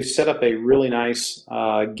they've set up a really nice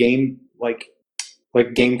game, like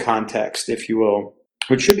game context, if you will,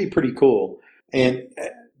 which should be pretty cool. And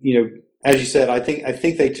as you said, I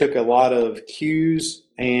think they took a lot of cues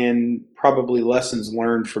and probably lessons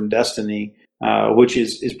learned from Destiny, which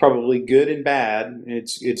is probably good and bad.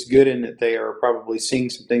 It's good in that they are probably seeing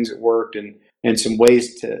some things that worked and some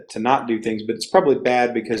ways to not do things, but it's probably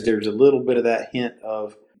bad because there's a little bit of that hint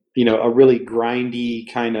of a really grindy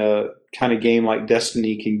kind of game like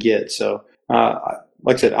Destiny can get. So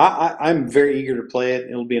like I said, I'm very eager to play it.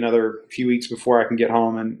 It'll be another few weeks before I can get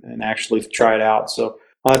home and actually try it out. So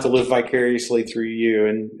I'll have to live vicariously through you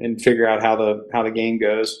and figure out how the game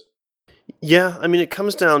goes. Yeah, it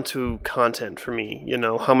comes down to content for me.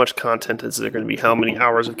 How much content is there going to be? How many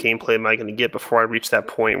hours of gameplay am I going to get before I reach that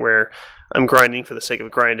point where I'm grinding for the sake of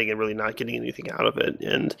grinding and really not getting anything out of it?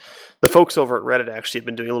 And the folks over at Reddit actually have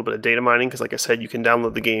been doing a little bit of data mining because, like I said, you can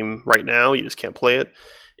download the game right now. You just can't play it.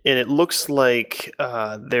 and it looks like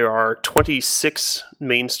there are 26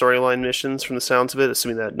 main storyline missions from the sounds of it,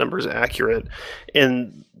 assuming that number is accurate.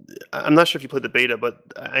 And I'm not sure if you played the beta, but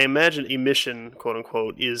I imagine a mission, quote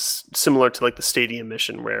unquote, is similar to like the Stadium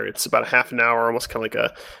mission, where it's about a half an hour, almost kind of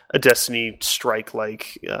like a Destiny strike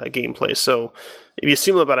like gameplay. So if you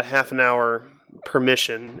assume about a half an hour per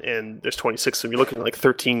mission, and there's 26 of them, you're looking at like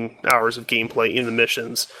 13 hours of gameplay in the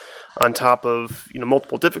missions, on top of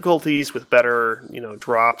multiple difficulties with better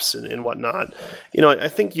drops and whatnot. I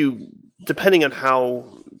think depending on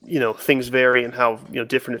how things vary and how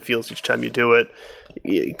different it feels each time you do it,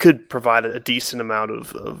 it could provide a decent amount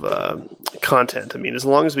of content. I mean, as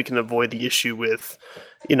long as we can avoid the issue with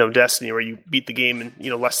Destiny, where you beat the game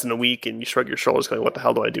in less than a week and you shrug your shoulders going, what the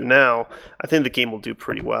hell do I do now? I think the game will do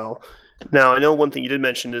pretty well. Now, I know one thing you did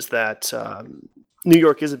mention is that New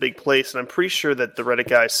York is a big place, and I'm pretty sure that the Reddit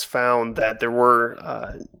guys found that there were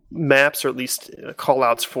maps, or at least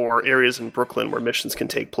call-outs for areas in Brooklyn where missions can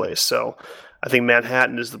take place. So I think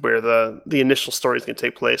Manhattan is where the initial story is going to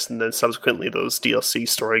take place, and then subsequently those DLC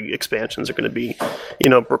story expansions are going to be,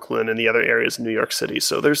 Brooklyn and the other areas in New York City.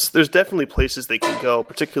 So there's definitely places they can go,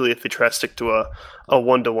 particularly if they try to stick to a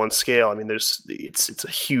one-to-one scale. I mean, it's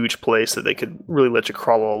a huge place that they could really let you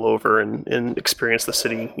crawl all over and experience the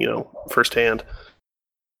city, firsthand.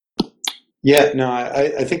 Yeah, no,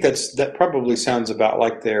 I think that probably sounds about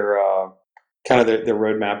like their kind of their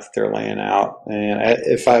roadmap that they're laying out. And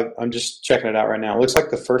I'm just checking it out right now. It looks like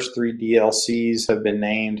the first 3 DLCs have been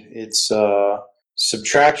named. It's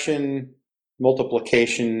Subtraction,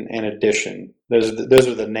 Multiplication, and Addition. Those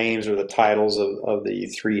are the names or the titles of the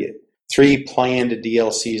three planned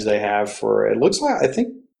DLCs they have for. It looks like, I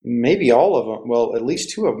think maybe all of them. Well, at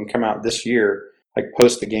least 2 of them come out this year, like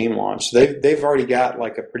post the game launch. So they've already got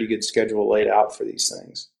like a pretty good schedule laid out for these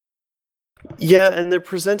things. Yeah, and they're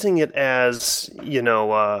presenting it as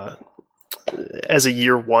as a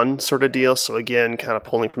year one sort of deal. So again, kind of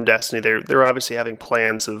pulling from Destiny, they're obviously having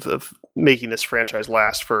plans of making this franchise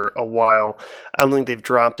last for a while. I don't think they've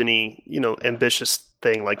dropped any ambitious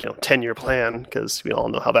thing like 10-year plan, because we all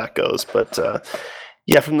know how that goes. But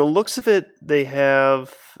yeah, from the looks of it, they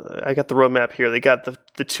have. I got the roadmap here. They got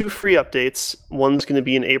the 2 free updates. One's going to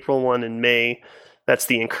be in April, one in May. That's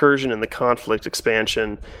the Incursion and the Conflict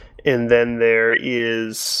expansion. And then there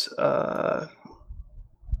is, I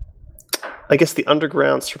guess, the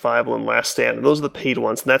Underground, Survival, and Last Stand. And those are the paid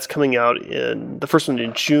ones. And that's coming out the first one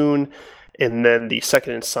in June, and then the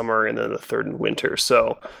second in summer, and then the third in winter.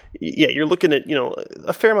 So, yeah, you're looking at,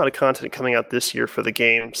 a fair amount of content coming out this year for the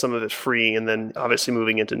game, some of it free, and then obviously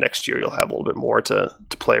moving into next year, you'll have a little bit more to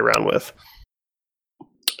play around with.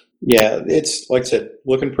 Yeah, it's, like I said,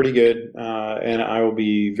 looking pretty good, and I will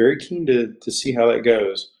be very keen to see how that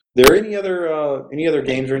goes. There any other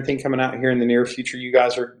games or anything coming out here in the near future you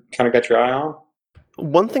guys are kind of got your eye on?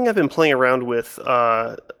 One thing I've been playing around with,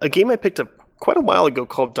 a game I picked up quite a while ago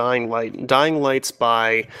called Dying Light. Dying Light's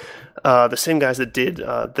by the same guys that did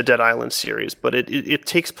the Dead Island series, but it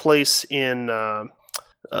takes place in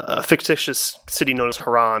a fictitious city known as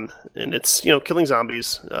Haran, and it's killing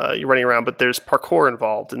zombies. You're running around, but there's parkour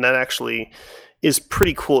involved, and that actually is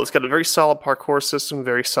pretty cool. It's got a very solid parkour system,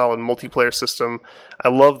 very solid multiplayer system. I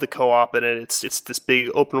love the co-op in it. It's this big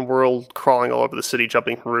open world, crawling all over the city,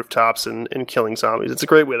 jumping from rooftops and killing zombies. It's a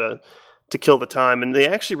great way to kill the time. And they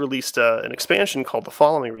actually released an expansion called The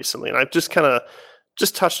Following recently, and I've just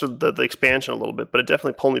touched the expansion a little bit, but it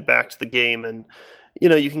definitely pulled me back to the game. And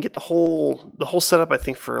you can get the whole setup, I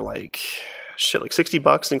think, for like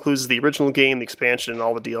 $60. It includes the original game, the expansion, and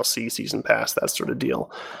all the DLC, season pass, that sort of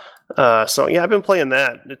deal. So yeah, I've been playing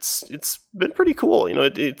that. It's been pretty cool.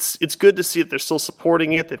 It's good to see that they're still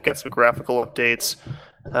supporting it. They've got some graphical updates.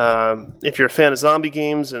 If you're a fan of zombie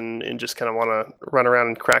games and just kind of want to run around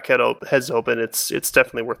and crack heads open, it's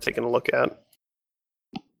definitely worth taking a look at.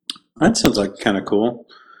 That sounds like kind of cool.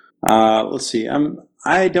 Let's see.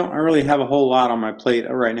 I don't really have a whole lot on my plate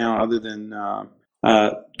right now, other than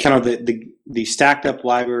kind of the stacked up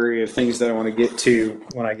library of things that I want to get to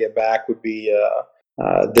when I get back would be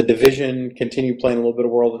The Division. Continue playing a little bit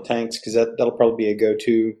of World of Tanks, because that'll probably be a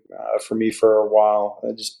go-to for me for a while.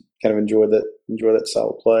 I just kind of enjoy that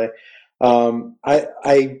style of play.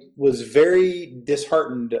 I was very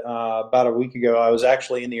disheartened about a week ago. I was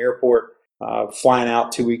actually in the airport flying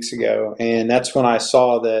out 2 weeks ago, and that's when I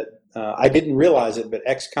saw that I didn't realize it, but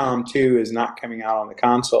XCOM 2 is not coming out on the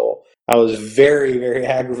console. I was very, very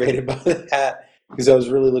aggravated by that, because I was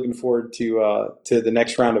really looking forward to the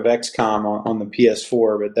next round of XCOM on the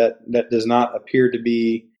PS4, but that does not appear to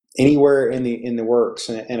be anywhere in the works.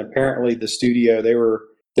 And apparently the studio, they were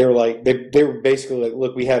basically like,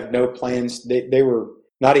 look, we have no plans. They were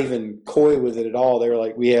not even coy with it at all. They were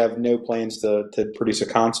like, we have no plans to produce a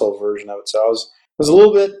console version of it. So I was a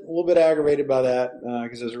little bit aggravated by that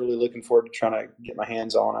because I was really looking forward to trying to get my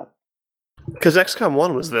hands on it. Because XCOM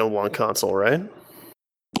 1 was available on console, right?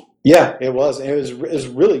 Yeah, it was. And it was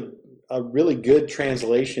really a really good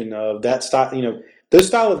translation of that style. Those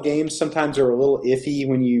style of games sometimes are a little iffy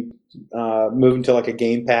when you move into like a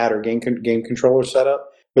gamepad or game controller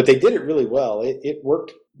setup, but they did it really well. It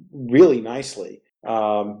worked really nicely.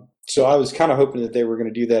 So I was kind of hoping that they were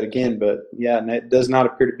going to do that again, but yeah, and it does not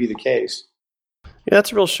appear to be the case. Yeah,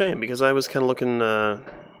 that's a real shame because I was kind of looking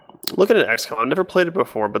at XCOM. I've never played it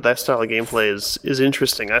before, but that style of gameplay is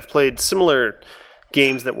interesting. I've played similar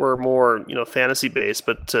games that were more, fantasy based,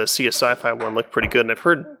 but see a sci-fi one looked pretty good, and I've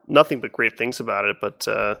heard nothing but great things about it. But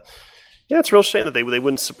yeah, it's a real shame that they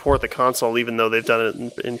wouldn't support the console, even though they've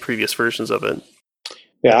done it in previous versions of it.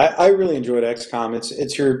 Yeah, I really enjoyed XCOM.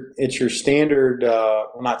 It's your standard,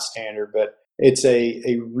 well, not standard, but it's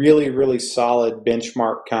a really, really solid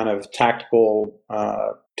benchmark kind of tactical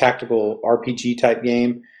RPG type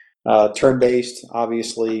game. Turn based,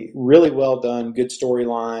 obviously, really well done, good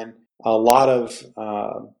storyline, a lot of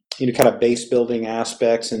kind of base building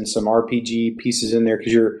aspects and some RPG pieces in there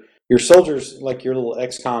because your soldiers, like your little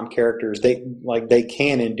XCOM characters, they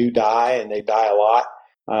can and do die, and they die a lot.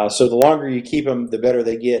 So the longer you keep them, the better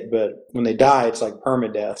they get. But when they die, it's like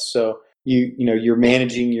permadeath. So you're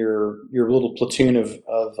managing your little platoon of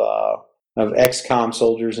XCOM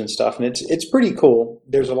soldiers and stuff, and it's pretty cool.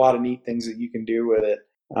 There's a lot of neat things that you can do with it.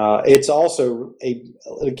 It's also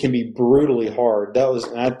it can be brutally hard.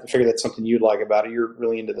 And I figure that's something you'd like about it. You're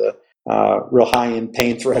really into the real high end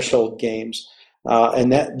pain threshold games,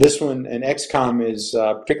 and this one and XCOM is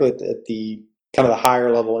particularly at the kind of the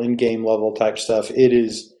higher level, in-game level type stuff. It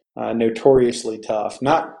is notoriously tough.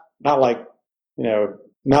 Not like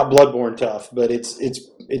not Bloodborne tough, but it's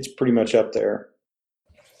pretty much up there.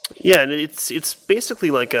 Yeah, and it's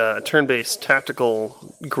basically like a turn-based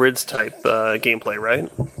tactical grids type gameplay, right?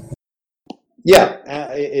 Yeah,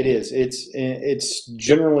 it is. It's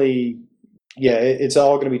generally it's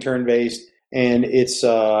all going to be turn-based, and it's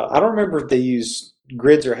I don't remember if they use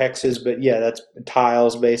grids or hexes, but yeah, that's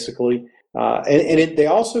tiles basically. They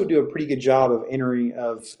also do a pretty good job of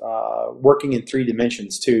working in 3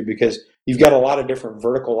 dimensions too, because you've got a lot of different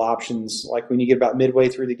vertical options. Like when you get about midway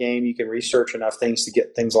through the game, you can research enough things to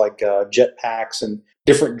get things like jetpacks and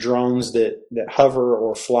different drones that hover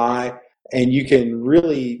or fly, and you can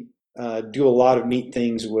really do a lot of neat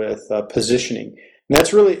things with positioning. And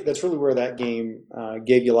that's really where that game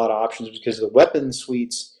gave you a lot of options, because the weapon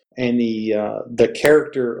suites and the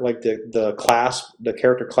character, like the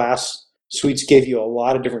character class suites, gave you a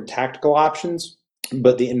lot of different tactical options,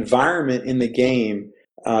 but the environment in the game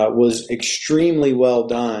was extremely well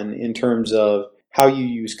done in terms of how you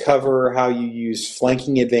use cover, how you use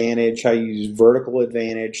flanking advantage, how you use vertical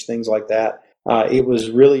advantage, things like that. It was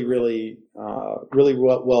really, really, really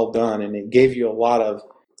well done, and it gave you a lot of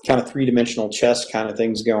kind of 3-dimensional chess kind of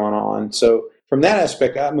things going on. So from that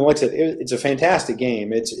aspect, I mean, like I said, it's a fantastic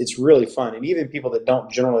game. It's really fun, and even people that don't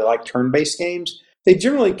generally like turn-based games, they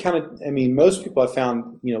generally kind of, I mean, most people I've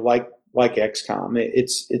found, like XCOM,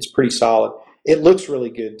 it's pretty solid. It looks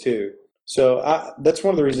really good too. So that's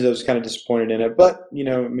one of the reasons I was kind of disappointed in it. But,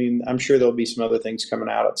 I mean, I'm sure there'll be some other things coming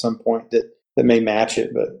out at some point that may match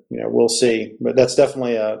it, but, we'll see. But that's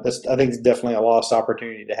definitely I think it's definitely a lost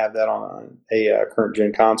opportunity to have that on a current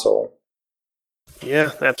gen console.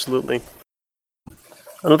 Yeah, absolutely.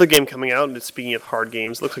 Another game coming out, and speaking of hard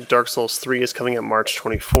games, looks like Dark Souls 3 is coming out March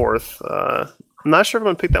 24th. I'm not sure if I'm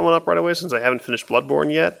going to pick that one up right away since I haven't finished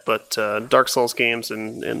Bloodborne yet, but Dark Souls games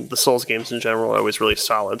and the Souls games in general are always really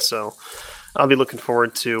solid, so I'll be looking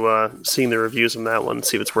forward to seeing the reviews on that one and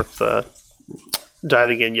see if it's worth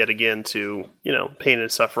diving in yet again to, pain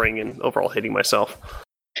and suffering and overall hating myself.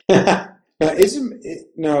 Now,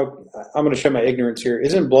 I'm going to show my ignorance here.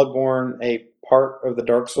 Isn't Bloodborne a part of the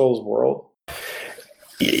Dark Souls world?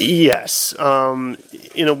 Yes,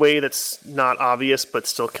 in a way that's not obvious but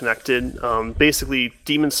still connected. Basically,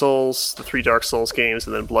 Demon Souls, the 3 Dark Souls games,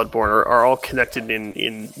 and then Bloodborne are all connected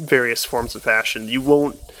in various forms of fashion. You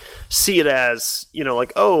won't see it as,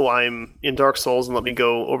 like, oh, I'm in Dark Souls and let me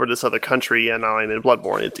go over to this other country and now I'm in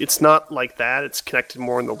Bloodborne. It's not like that. It's connected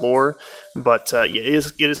more in the lore, but it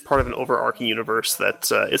is part of an overarching universe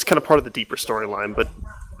that it's kind of part of the deeper storyline,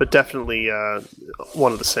 but definitely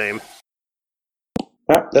one of the same.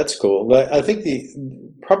 That's cool. But I think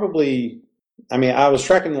I was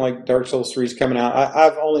tracking like Dark Souls 3 is coming out.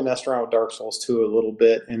 I've only messed around with Dark Souls 2 a little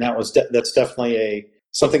bit, and that's definitely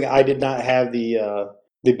something I did not have the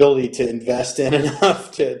ability to invest in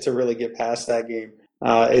enough to really get past that game.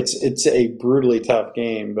 It's a brutally tough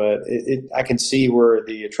game, but I can see where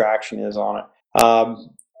the attraction is on it.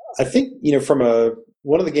 I think from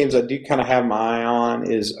one of the games I do kind of have my eye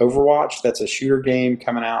on is Overwatch. That's a shooter game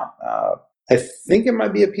coming out. I think it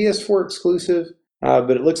might be a PS4 exclusive,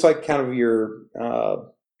 but it looks like kind of your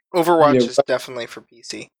Overwatch is definitely for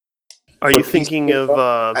PC. Are you thinking of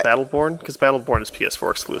Battleborn? Because Battleborn is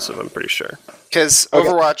PS4 exclusive, I'm pretty sure. Because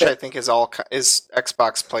Overwatch, I think, is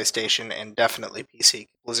Xbox, PlayStation, and definitely PC.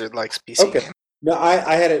 Blizzard likes PC. Okay. No,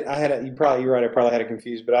 I had it. You're right. I probably had it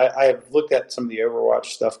confused, but I have looked at some of the Overwatch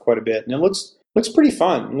stuff quite a bit, and it looks pretty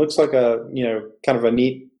fun. It looks like a kind of a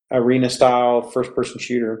neat arena style first person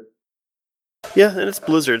shooter. Yeah, and it's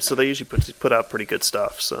Blizzard, so they usually put out pretty good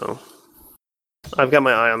stuff. So I've got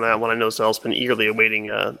my eye on that one. I know Zell's been eagerly awaiting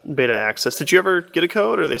beta access. Did you ever get a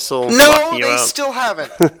code, or are they still No, they still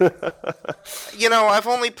haven't. I've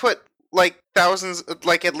only put thousands,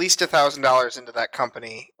 at least $1,000 into that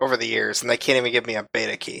company over the years, and they can't even give me a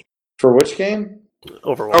beta key. For which game?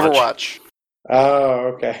 Overwatch.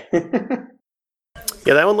 Oh, okay.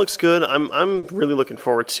 Yeah, that one looks good. I'm really looking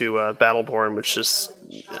forward to Battleborn, which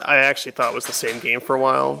I actually thought was the same game for a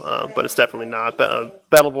while, but it's definitely not.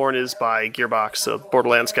 Battleborn is by Gearbox, so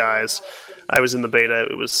Borderlands guys. I was in the beta.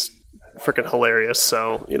 It was freaking hilarious.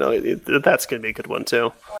 So that's going to be a good one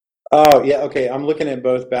too. Oh yeah, okay. I'm looking at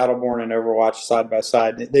both Battleborn and Overwatch side by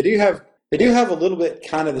side. They do have a little bit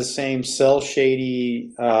kind of the same cell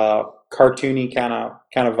shady, cartoony kind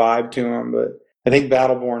of vibe to them, but I think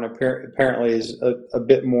Battleborn apparently is a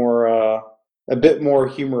bit more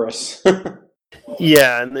humorous.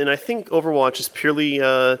 Yeah, and I think Overwatch is purely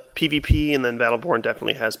PvP, and then Battleborn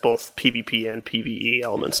definitely has both PvP and PvE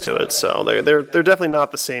elements to it. So they're definitely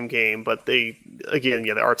not the same game, but the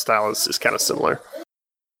art style is kind of similar.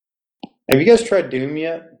 Have you guys tried Doom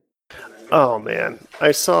yet? Oh man,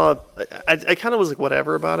 I kind of was like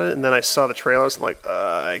whatever about it, and then I saw the trailers. I'm like,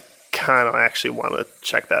 I kind of actually want to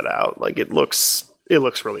check that out. Like it looks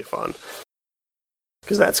really fun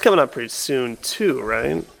because that's coming up pretty soon too,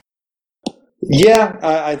 right? Yeah,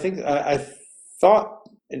 I think I thought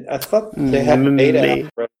they had the beta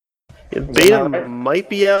out. Beta might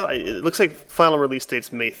be out. It looks like final release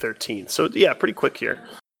date's May 13th. So yeah, pretty quick here.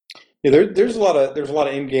 Yeah, there's a lot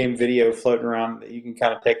of in-game video floating around that you can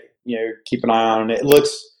kind of take, keep an eye on. And it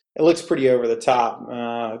looks pretty over the top.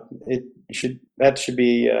 That should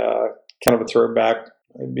be kind of a throwback.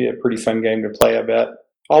 It'd be a pretty fun game to play, I bet.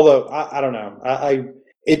 Although I don't know,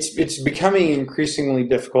 it's becoming increasingly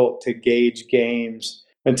difficult to gauge games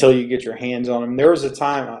until you get your hands on them. There was a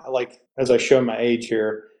time, as I show my age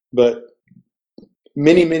here, but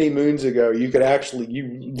many moons ago, you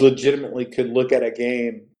legitimately could look at a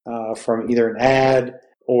game from either an ad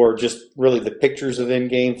or just really the pictures of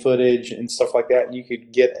in-game footage and stuff like that, and you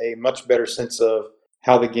could get a much better sense of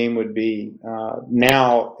how the game would be.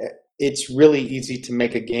 Now, it's really easy to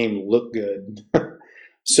make a game look good,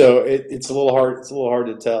 so it's a little hard. It's a little hard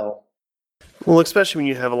to tell. Well, especially when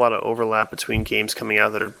you have a lot of overlap between games coming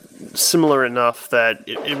out that are similar enough that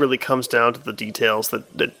it really comes down to the details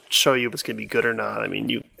that show you if it's going to be good or not. I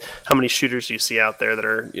mean, how many shooters do you see out there that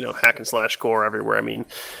are, hack and slash gore everywhere? I mean,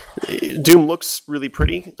 Doom looks really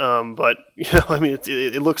pretty, but, I mean,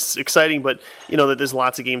 it looks exciting, but, that there's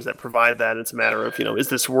lots of games that provide that. It's a matter of, is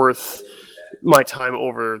this worth my time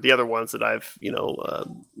over the other ones that I've,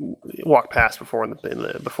 walked past before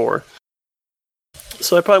before.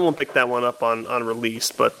 So I probably won't pick that one up on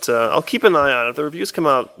release, but I'll keep an eye on it. If the reviews come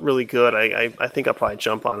out really good, I think I'll probably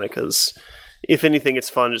jump on it, because if anything, it's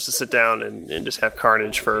fun just to sit down and just have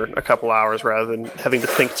carnage for a couple hours rather than having to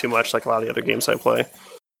think too much like a lot of the other games I play.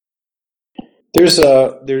 I'm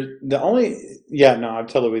totally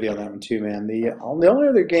with you on that one too, man. The only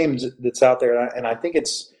other games that's out there, and I think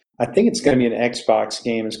it's going to be an Xbox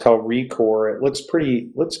game. It's called Recore. It looks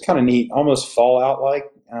kind of neat, almost Fallout like.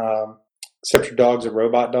 Except your dog's a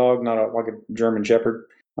robot dog, not like a German Shepherd.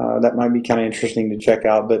 That might be kind of interesting to check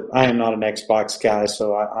out, but I am not an Xbox guy,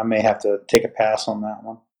 so I may have to take a pass on that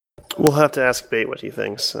one. We'll have to ask Bate what he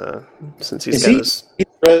thinks, since he's he's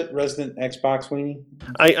resident Xbox weenie?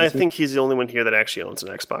 I think he's the only one here that actually owns an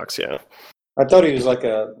Xbox, yeah. I thought he was like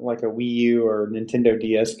a Wii U or Nintendo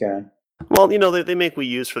DS guy. Well, they make Wii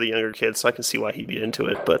U's for the younger kids, so I can see why he'd be into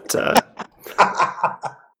it, but...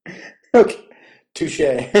 Okay. Touche.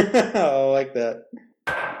 I like that.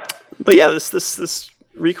 But yeah, this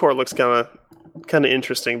Recore looks kind of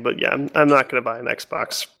interesting. But yeah, I'm not going to buy an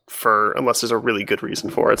Xbox unless there's a really good reason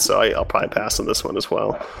for it. So I'll probably pass on this one as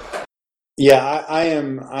well. Yeah, I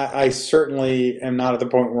am. I certainly am not at the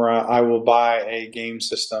point where I will buy a game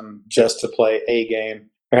system just to play a game.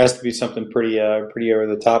 there has to be something pretty over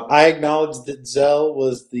the top. I acknowledge that Zell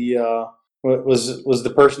was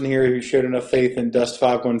the person here who showed enough faith in Dust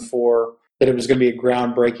 514 that it was going to be a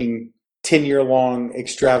groundbreaking 10-year-long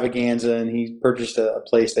extravaganza, and he purchased a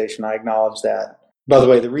PlayStation. I acknowledge that. By the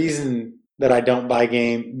way, the reason that I don't buy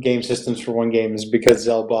game systems for one game is because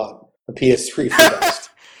Zell bought a PS3 for Dust.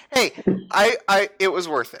 Hey, it was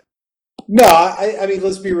worth it. No, I mean,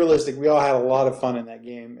 let's be realistic. We all had a lot of fun in that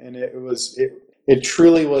game, and it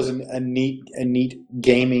truly was a neat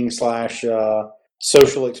gaming /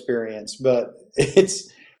 social experience. But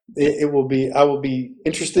it will be. I will be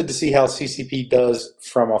interested to see how CCP does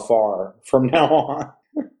from afar from now on.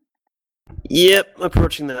 Yep,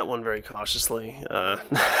 approaching that one very cautiously.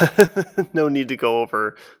 No need to go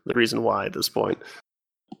over the reason why at this point.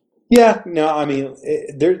 Yeah, no, I mean,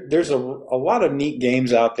 there's a lot of neat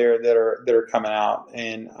games out there that are coming out,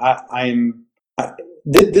 and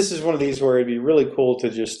this is one of these where it'd be really cool to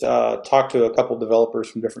just talk to a couple developers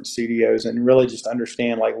from different studios and really just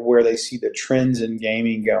understand like where they see the trends in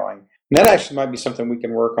gaming going. And that actually might be something we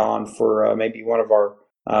can work on for maybe one of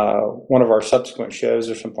our subsequent shows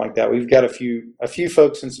or something like that. We've got a few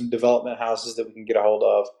folks in some development houses that we can get a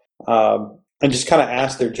hold of. And just kind of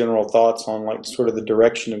ask their general thoughts on like sort of the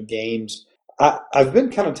direction of games. I've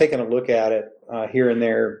been kind of taking a look at it here and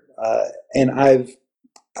there, and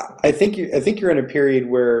I think you're in a period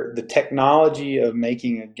where the technology of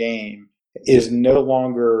making a game is no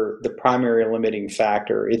longer the primary limiting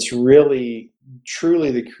factor. It's really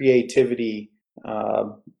truly the creativity,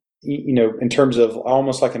 in terms of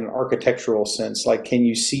almost like in an architectural sense. Like, can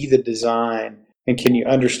you see the design and can you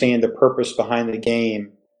understand the purpose behind the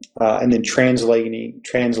game? And then translating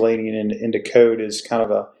it into code is kind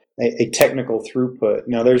of a technical throughput.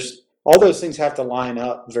 Now, there's all those things have to line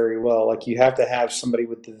up very well. Like you have to have somebody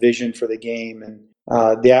with the vision for the game and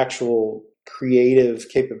the actual creative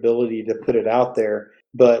capability to put it out there.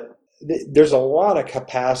 But there's a lot of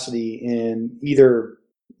capacity in either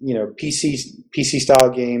PC style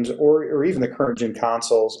games or even the current gen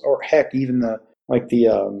consoles, or heck, even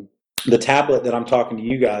the tablet that I'm talking to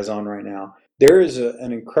you guys on right now. There is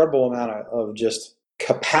an incredible amount of just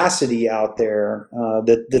capacity out there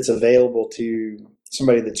that's available to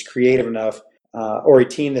somebody that's creative enough or a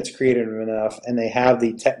team that's creative enough, and they have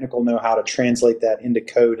the technical know-how to translate that into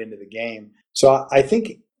code into the game. So I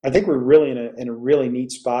think we're really in a really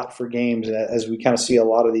neat spot for games as we kind of see a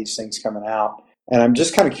lot of these things coming out. And I'm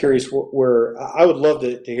just kind of curious where I would love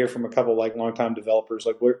to hear from a couple like longtime developers,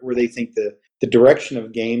 like where they think the direction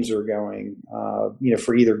of games are going,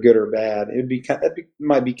 for either good or bad.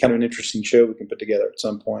 Might be kind of an interesting show we can put together at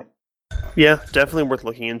some point. Yeah, definitely worth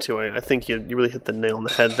looking into. I think you really hit the nail on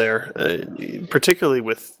the head there, particularly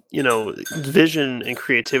with, vision and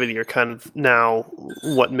creativity are kind of now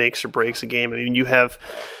what makes or breaks a game. I mean, you have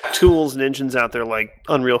tools and engines out there like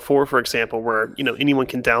Unreal 4, for example, where, anyone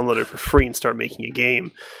can download it for free and start making a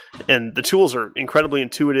game. And the tools are incredibly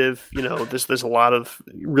intuitive. There's a lot of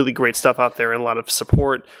really great stuff out there and a lot of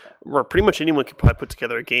support where pretty much anyone can probably put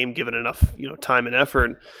together a game given enough, time and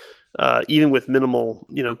effort. Even with minimal,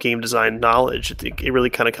 game design knowledge, it really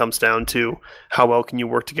kind of comes down to how well can you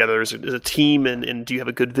work together as a team, and do you have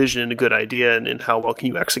a good vision and a good idea, and how well can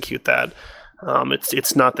you execute that?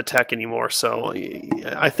 It's not the tech anymore. So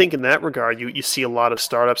I think in that regard, you see a lot of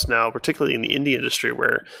startups now, particularly in the indie industry,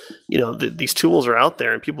 where these tools are out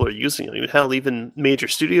there and people are using them. Hell, even major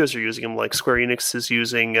studios are using them. Like Square Enix is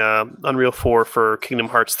using Unreal 4 for Kingdom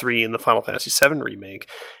Hearts 3 and the Final Fantasy 7 remake.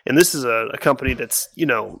 And this is a company that's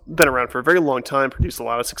been around for a very long time, produced a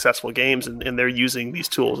lot of successful games, and they're using these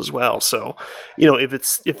tools as well. So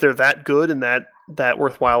if they're that good and that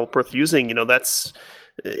worth using, that's.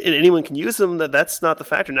 And anyone can use them. That's not the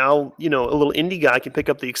factor. Now, a little indie guy can pick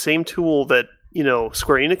up the same tool that,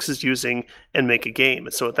 Square Enix is using and make a game.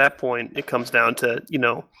 And so at that point, it comes down to,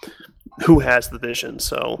 who has the vision.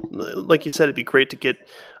 So like you said, it'd be great to get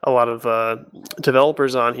a lot of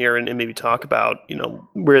developers on here and maybe talk about,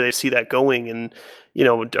 where they see that going, and,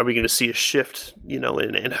 are we going to see a shift,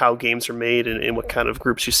 in how games are made and what kind of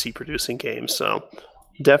groups you see producing games. So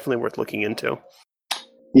definitely worth looking into.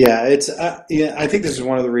 Yeah, it's. I think this is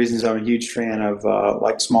one of the reasons I'm a huge fan of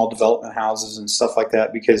like small development houses and stuff like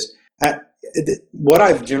that, because what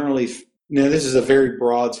I've generally, this is a very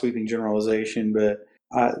broad, sweeping generalization, but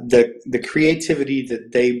the creativity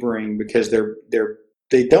that they bring, because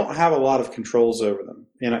they don't have a lot of controls over them.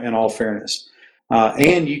 In all fairness,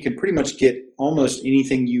 and you can pretty much get almost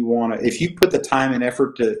anything you want to, if you put the time and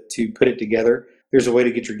effort to put it together. There's a way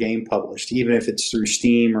to get your game published, even if it's through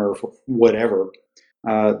Steam or whatever.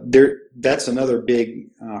 That's another big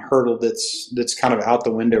hurdle that's kind of out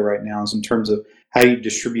the window right now, is in terms of how you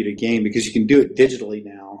distribute a game, because you can do it digitally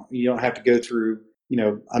now. You don't have to go through,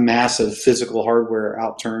 a massive physical hardware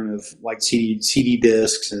outturn of like CD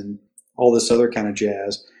discs and all this other kind of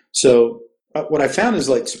jazz. So what I found is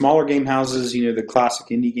like smaller game houses, the classic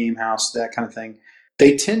indie game house, that kind of thing,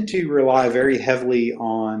 they tend to rely very heavily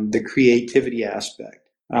on the creativity aspect.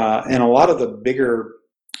 And a lot of the bigger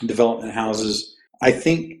development houses, I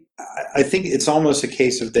think it's almost a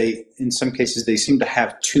case of in some cases, they seem to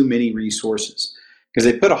have too many resources, because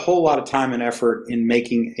they put a whole lot of time and effort in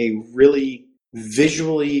making a really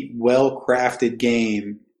visually well-crafted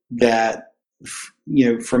game that,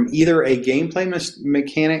 from either a gameplay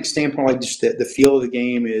mechanic standpoint, like just the feel of the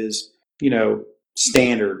game is,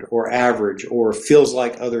 standard or average or feels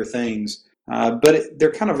like other things. But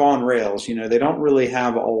they're kind of on rails. They don't really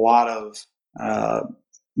have a lot of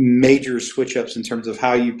major switch-ups in terms of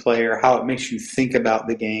how you play or how it makes you think about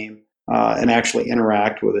the game and actually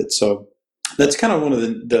interact with it. So that's kind of one of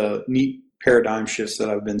the neat paradigm shifts that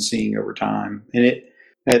I've been seeing over time. And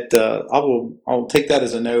I'll take that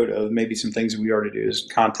as a note of maybe some things that we already do, is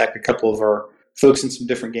contact a couple of our folks in some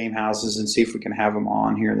different game houses and see if we can have them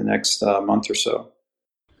on here in the next month or so.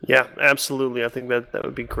 Yeah, absolutely. I think that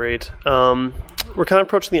would be great. We're kind of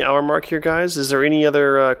approaching the hour mark here, guys. Is there any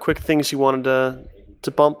other quick things you wanted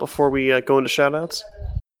to bump before we go into shoutouts?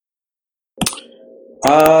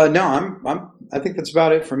 No, I think that's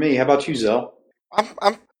about it for me. How about you, Zell?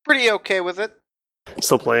 I'm pretty okay with it.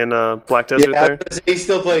 Still playing Black Desert there? He's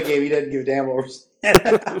still playing a game. He doesn't give a damn what we're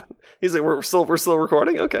saying. He's like, we're still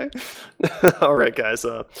recording? Okay. All right, guys.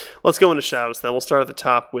 Let's go into shoutouts then. We'll start at the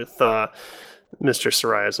top with Mr.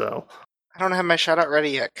 Soraya Zell. I don't have my shout out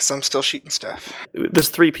ready yet because I'm still shooting stuff. There's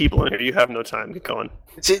 3 people in here. You have no time. Get going.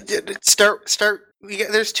 Start.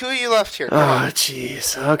 There's 2 of you left here. Oh,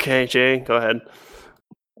 jeez. Okay, Jay, go ahead.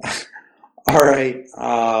 All right.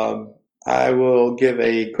 I will give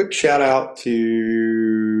a quick shout out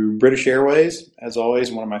to British Airways, as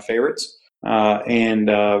always, one of my favorites, and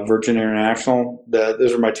Virgin International.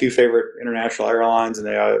 Those are my 2 favorite international airlines, and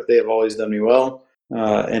they have always done me well,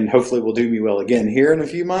 and hopefully will do me well again here in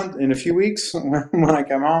a few weeks when I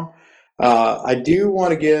come home. I do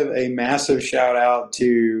want to give a massive shout out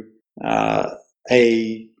to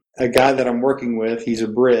a guy that I'm working with. He's a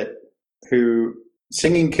Brit who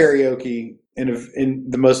singing karaoke in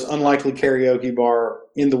the most unlikely karaoke bar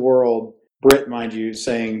in the world, Brit, mind you,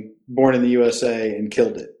 saying "Born in the USA" and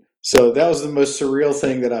killed it. So that was the most surreal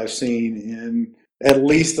thing that I've seen in at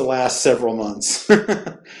least the last several months.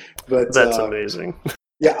 But that's amazing.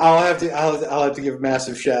 Yeah, I'll have to give a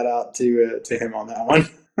massive shout out to him on that one.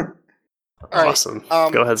 Awesome.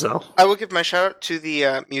 Go ahead, Zell. I will give my shout out to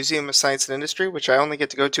the Museum of Science and Industry, which I only get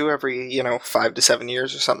to go to every 5 to 7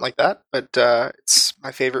 years or something like that. But it's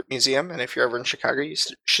my favorite museum, and if you're ever in Chicago, you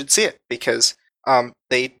should see it, because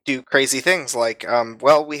they do crazy things like,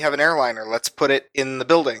 we have an airliner, let's put it in the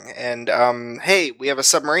building, and hey, we have a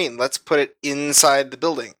submarine, let's put it inside the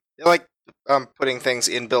building. They like putting things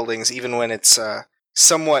in buildings, even when it's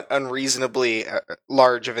somewhat unreasonably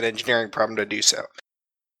large of an engineering problem to do so.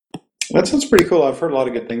 That sounds pretty cool. I've heard a lot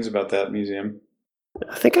of good things about that museum.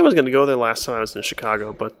 I think I was going to go there last time I was in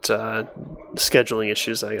Chicago, but scheduling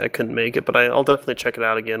issues, I couldn't make it. But I'll definitely check it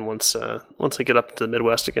out again once I get up to the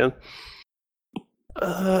Midwest again.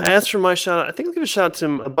 As for my shout out, I think I'll give a shout out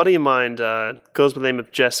to a buddy of mine, goes by the name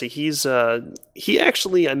of Jesse.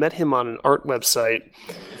 I met him on an art website,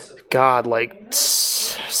 like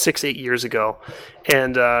 6-8 years ago.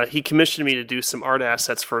 And he commissioned me to do some art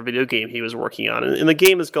assets for a video game he was working on. And the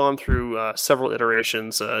game has gone through several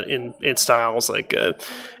iterations in styles. Like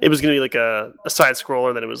it was going to be like a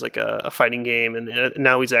side-scroller, then it was like a fighting game. And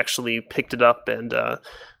now he's actually picked it up and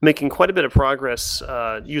making quite a bit of progress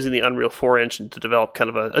using the Unreal 4 engine to develop kind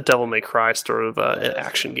of a Devil May Cry sort of an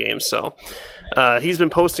action game. So he's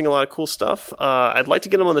been posting a lot of cool stuff. I'd like to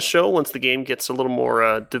get him on the show once the game gets a little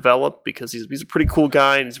more developed, because he's a pretty cool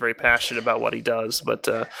guy and he's very passionate about what he does. But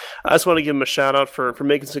I just want to give him a shout out for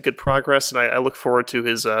making some good progress, and I look forward to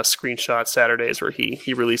his screenshot Saturdays where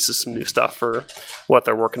he releases some new stuff for what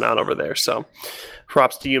they're working on over there. So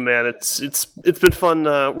props to you, man. It's been fun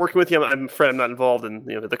working with you. I'm afraid I'm not involved in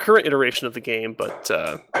the current iteration of the game, but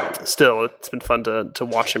still, it's been fun to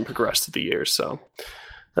watch him progress through the years. So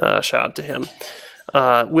shout out to him.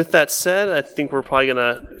 With that said, I think we're probably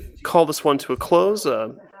gonna call this one to a close.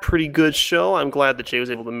 Pretty good show. I'm glad that Jay was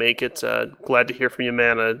able to make it. Glad to hear from you,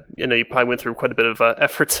 man. I know you probably went through quite a bit of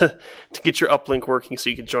effort to get your uplink working so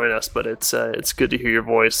you could join us, but it's good to hear your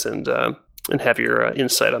voice and have your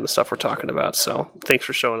insight on the stuff we're talking about. So thanks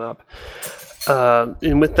for showing up.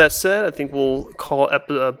 And with that said, I think we'll call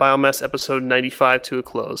Biomass episode 95 to a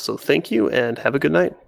close. So thank you and have a good night.